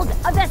hold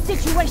of the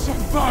situation.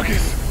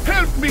 Vargas,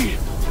 help me!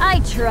 I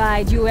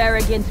tried, you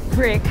arrogant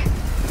prick.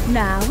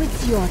 Now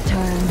it's your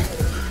turn.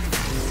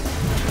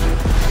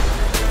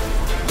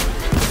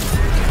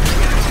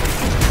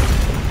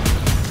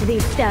 The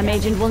STEM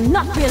agent will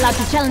not be allowed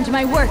to challenge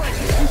my work.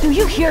 Do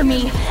you hear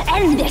me?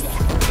 End this!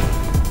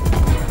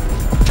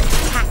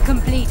 Hack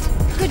complete.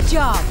 Good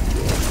job.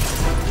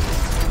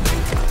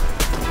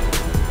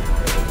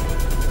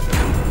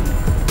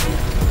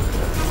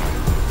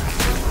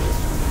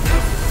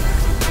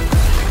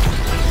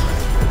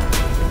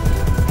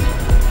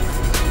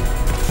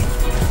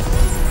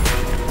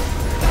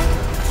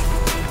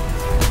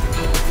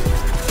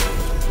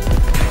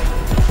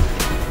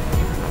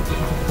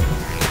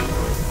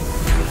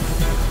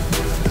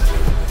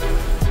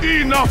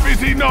 Enough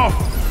is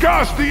enough!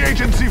 Gas the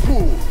agency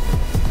fool!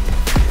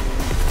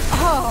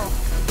 Oh,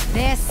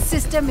 their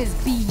system is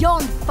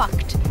beyond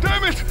fucked.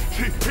 Damn it!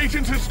 The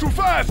agent is too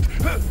fast!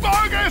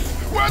 Vargas!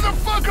 Where the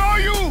fuck are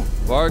you?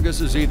 Vargas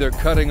is either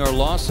cutting our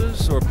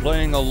losses or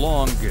playing a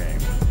long game.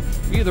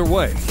 Either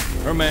way,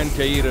 her man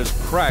Kaida's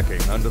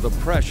cracking under the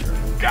pressure.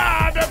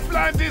 God, the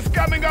plant is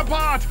coming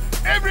apart!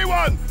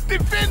 Everyone,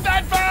 defend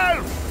that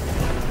valve!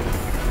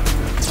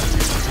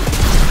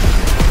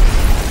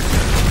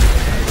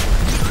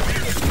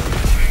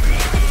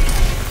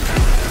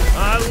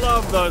 I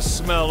love The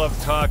smell of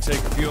toxic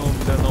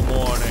fumes in the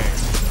morning.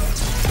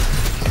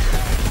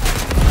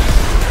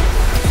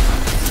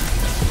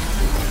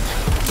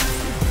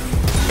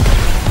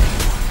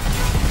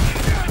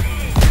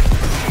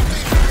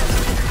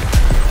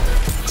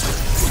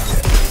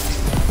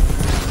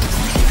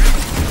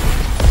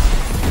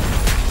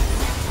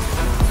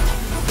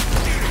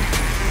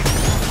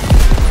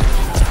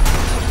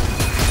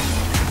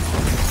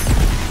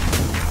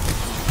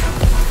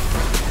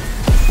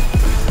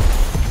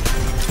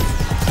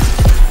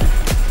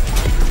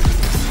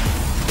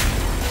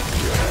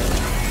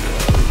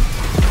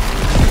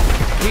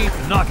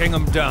 Knocking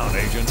them down,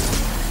 Agent.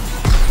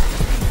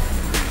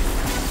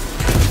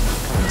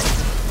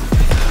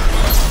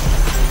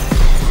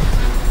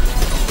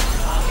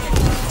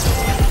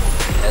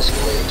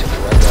 Escalating to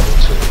threat level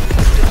 2.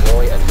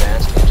 Deploy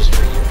advanced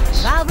industry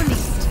units. Valve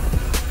released.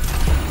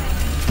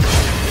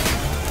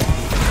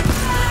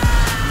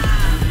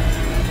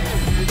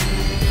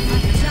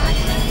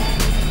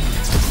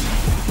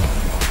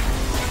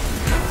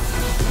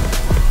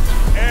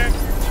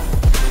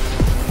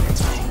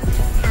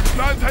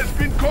 Has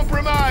been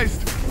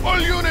compromised! All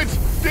units,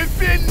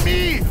 defend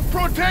me!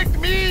 Protect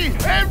me!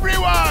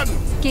 Everyone!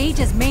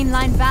 Gage's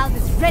mainline valve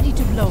is ready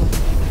to blow.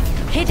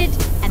 Hit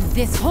it, and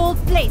this whole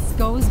place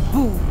goes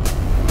boom.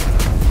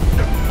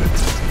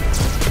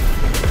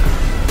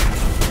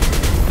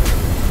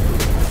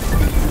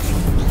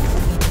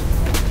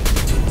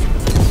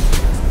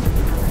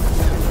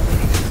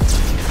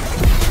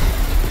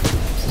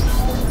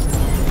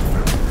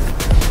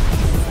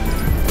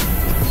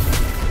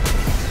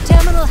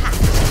 Terminal hacked.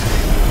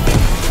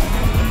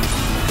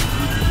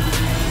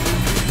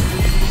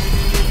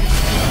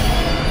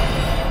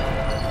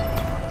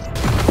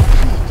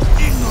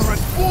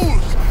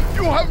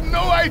 You have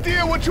no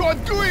idea what you are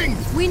doing!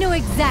 We know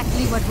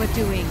exactly what we're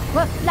doing.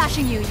 We're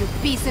flashing you, you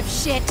piece of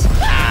shit.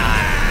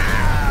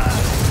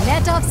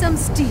 Let off some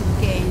steam,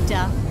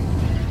 Gator.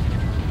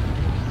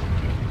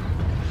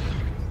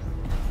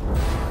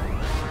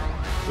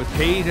 With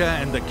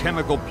Keita and the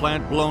chemical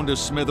plant blown to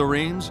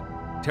smithereens,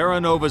 Terra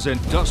Nova's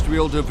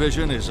industrial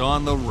division is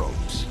on the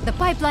ropes. The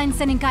pipeline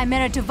sending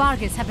Chimera to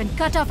Vargas have been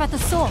cut off at the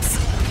source.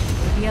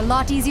 It'll be a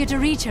lot easier to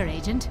reach her,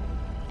 Agent.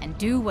 And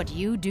do what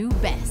you do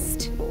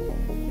best.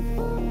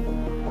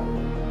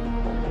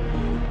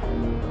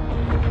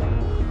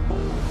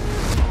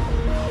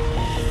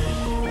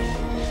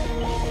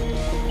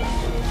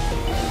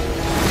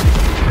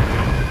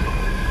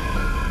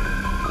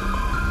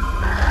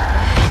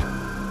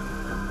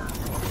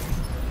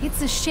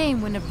 It's a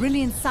shame when a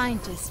brilliant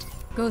scientist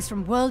goes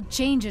from world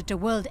changer to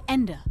world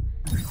ender.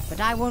 But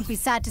I won't be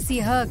sad to see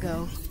her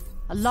go,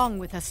 along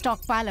with her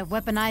stockpile of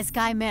weaponized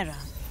Chimera.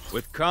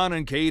 With Khan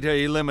and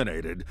Keita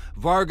eliminated,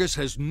 Vargas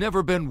has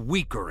never been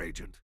weaker,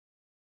 Agent.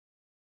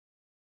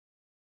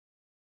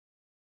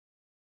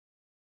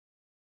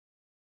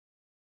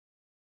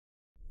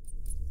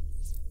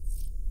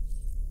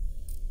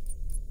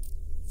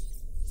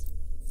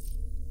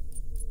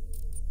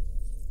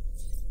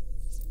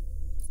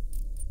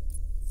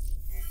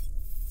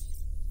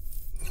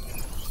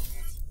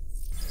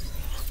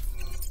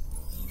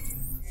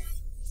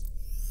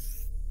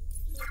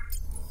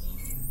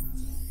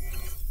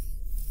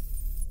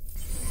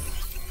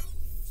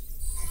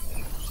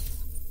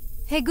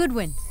 Hey,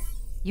 Goodwin,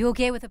 you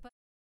okay with a...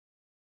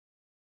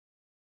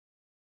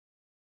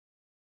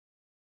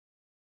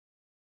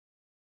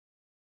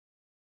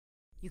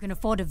 You can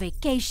afford a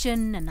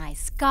vacation, a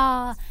nice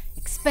car,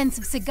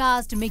 expensive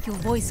cigars to make your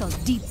voice all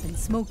deep and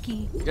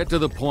smoky. Get to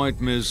the point,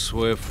 Ms.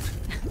 Swift.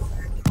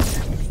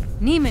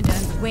 Neiman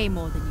earns way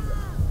more than you.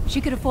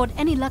 She could afford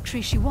any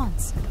luxury she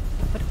wants.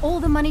 But all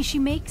the money she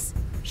makes,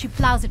 she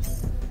plows it.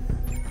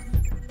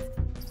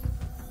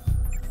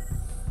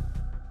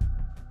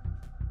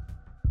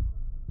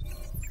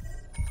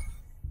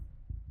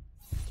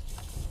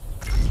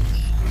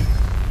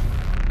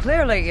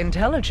 Clearly,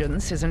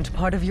 intelligence isn't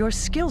part of your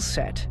skill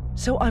set,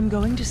 so I'm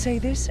going to say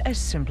this as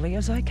simply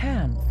as I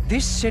can.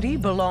 This city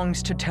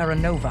belongs to Terra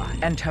Nova,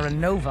 and Terra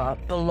Nova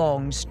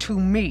belongs to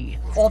me.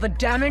 All the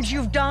damage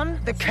you've done,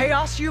 the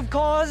chaos you've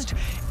caused,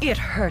 it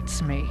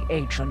hurts me,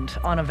 Agent,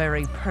 on a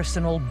very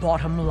personal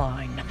bottom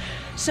line.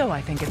 So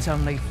I think it's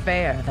only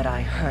fair that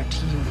I hurt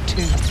you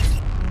too.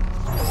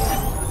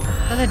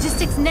 The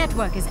logistics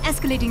network is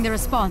escalating the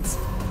response.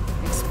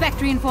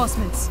 Expect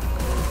reinforcements.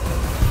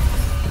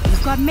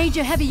 We've got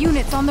major heavy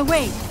units on the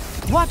way.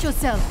 Watch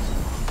yourself.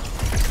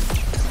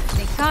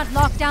 They can't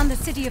lock down the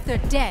city if they're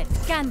dead,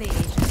 can they,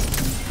 Agent?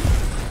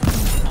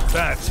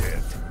 That's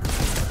it.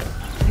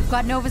 You've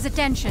got Nova's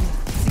attention.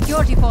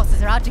 Security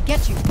forces are out to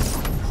get you.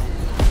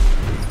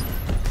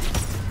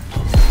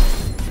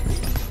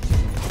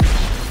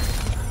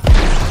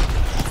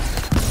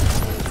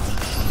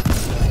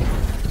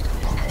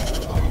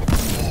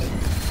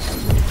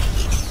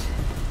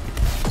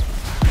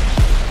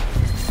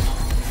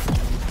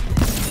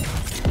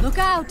 Look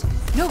out!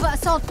 Nova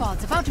assault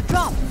pods about to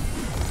drop.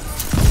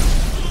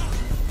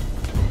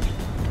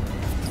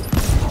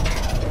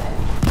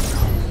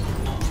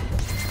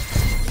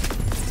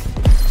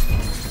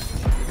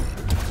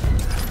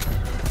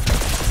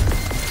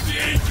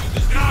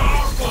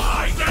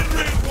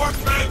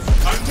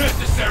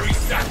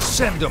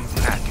 them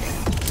packing.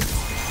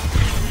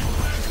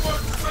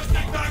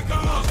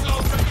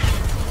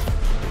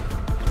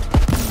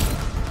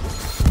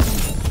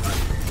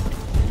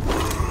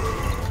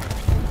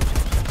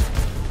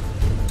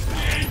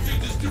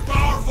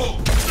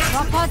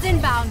 Drop pods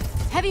inbound.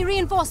 Heavy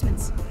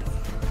reinforcements.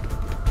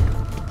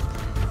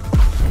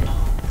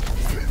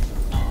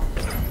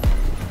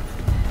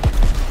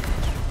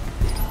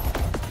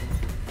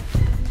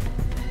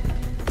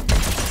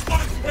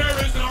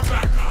 Where is our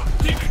backup?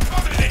 Keep it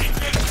coming,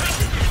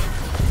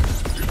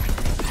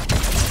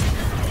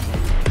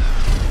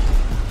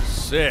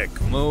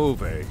 Sick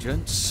move,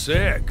 Agent.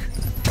 Sick.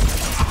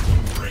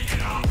 Bring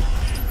it up.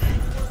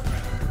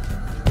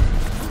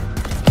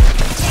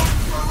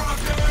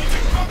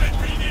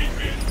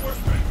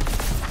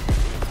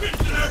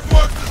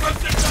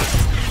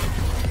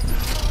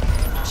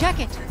 Check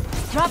it.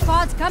 Drop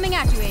pods coming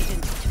at you,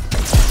 Agent.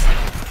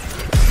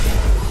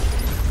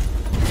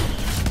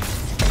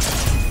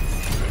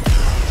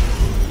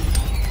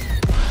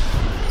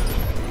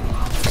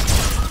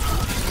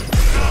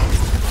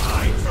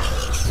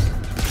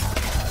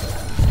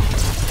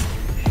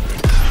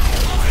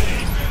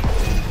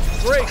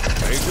 Break,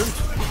 Agent.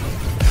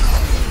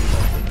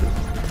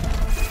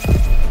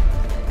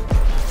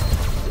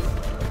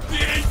 The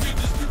agent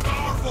is too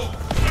powerful.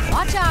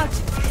 Watch out.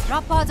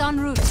 Drop pods en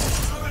route.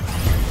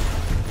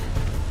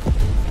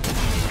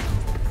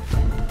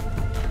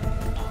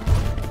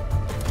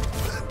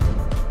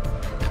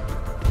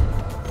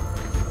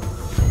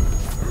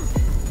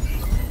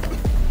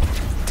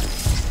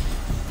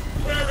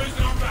 Where is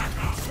our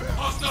backup?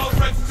 Hostile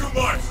threats too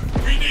much.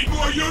 We need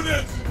more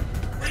units.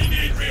 We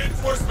need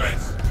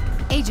reinforcements.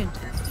 Agent,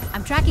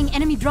 I'm tracking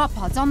enemy drop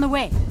pods on the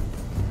way.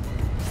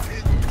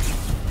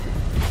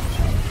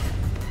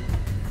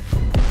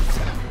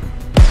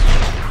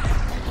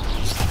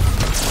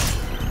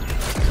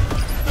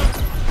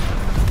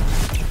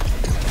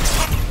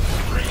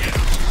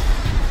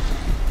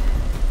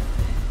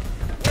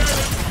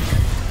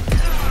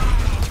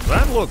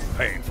 That looked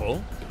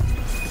painful.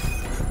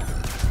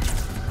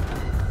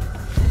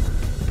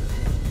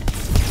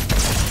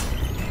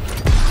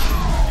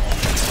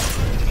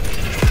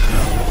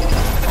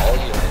 All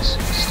units,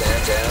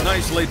 stand down.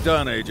 Nicely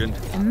done, Agent.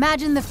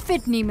 Imagine the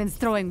fit Neiman's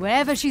throwing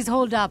wherever she's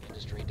holed up.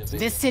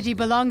 This city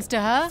belongs to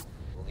her?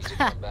 We'll need to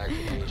come back to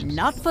the agency.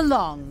 Not for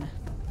long.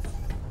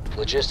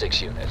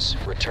 Logistics units,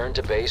 return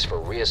to base for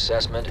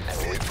reassessment and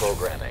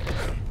reprogramming.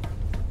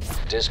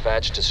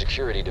 Dispatch to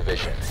Security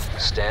Division.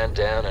 Stand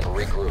down and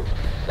regroup.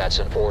 That's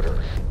an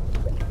order.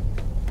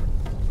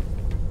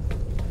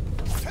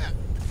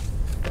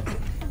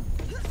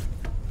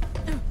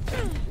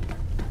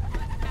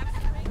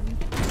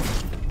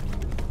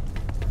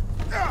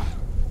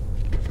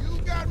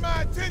 You got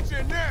my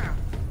attention now.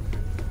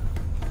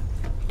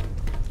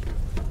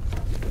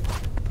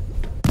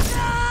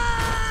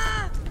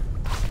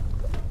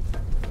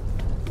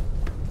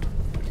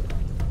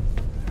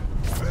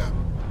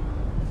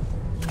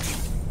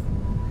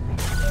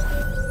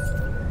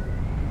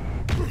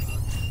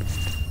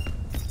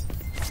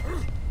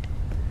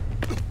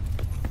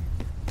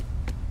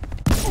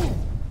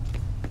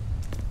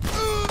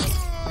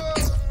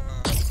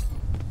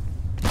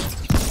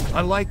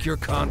 I like your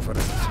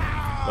confidence,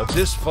 but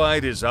this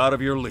fight is out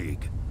of your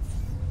league.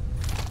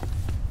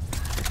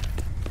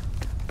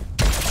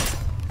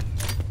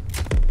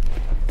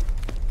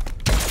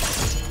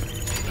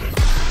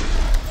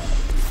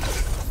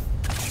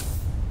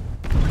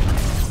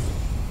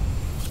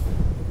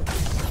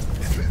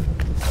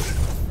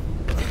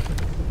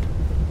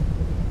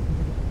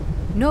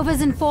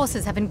 Nova's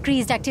enforcers have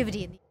increased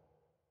activity in the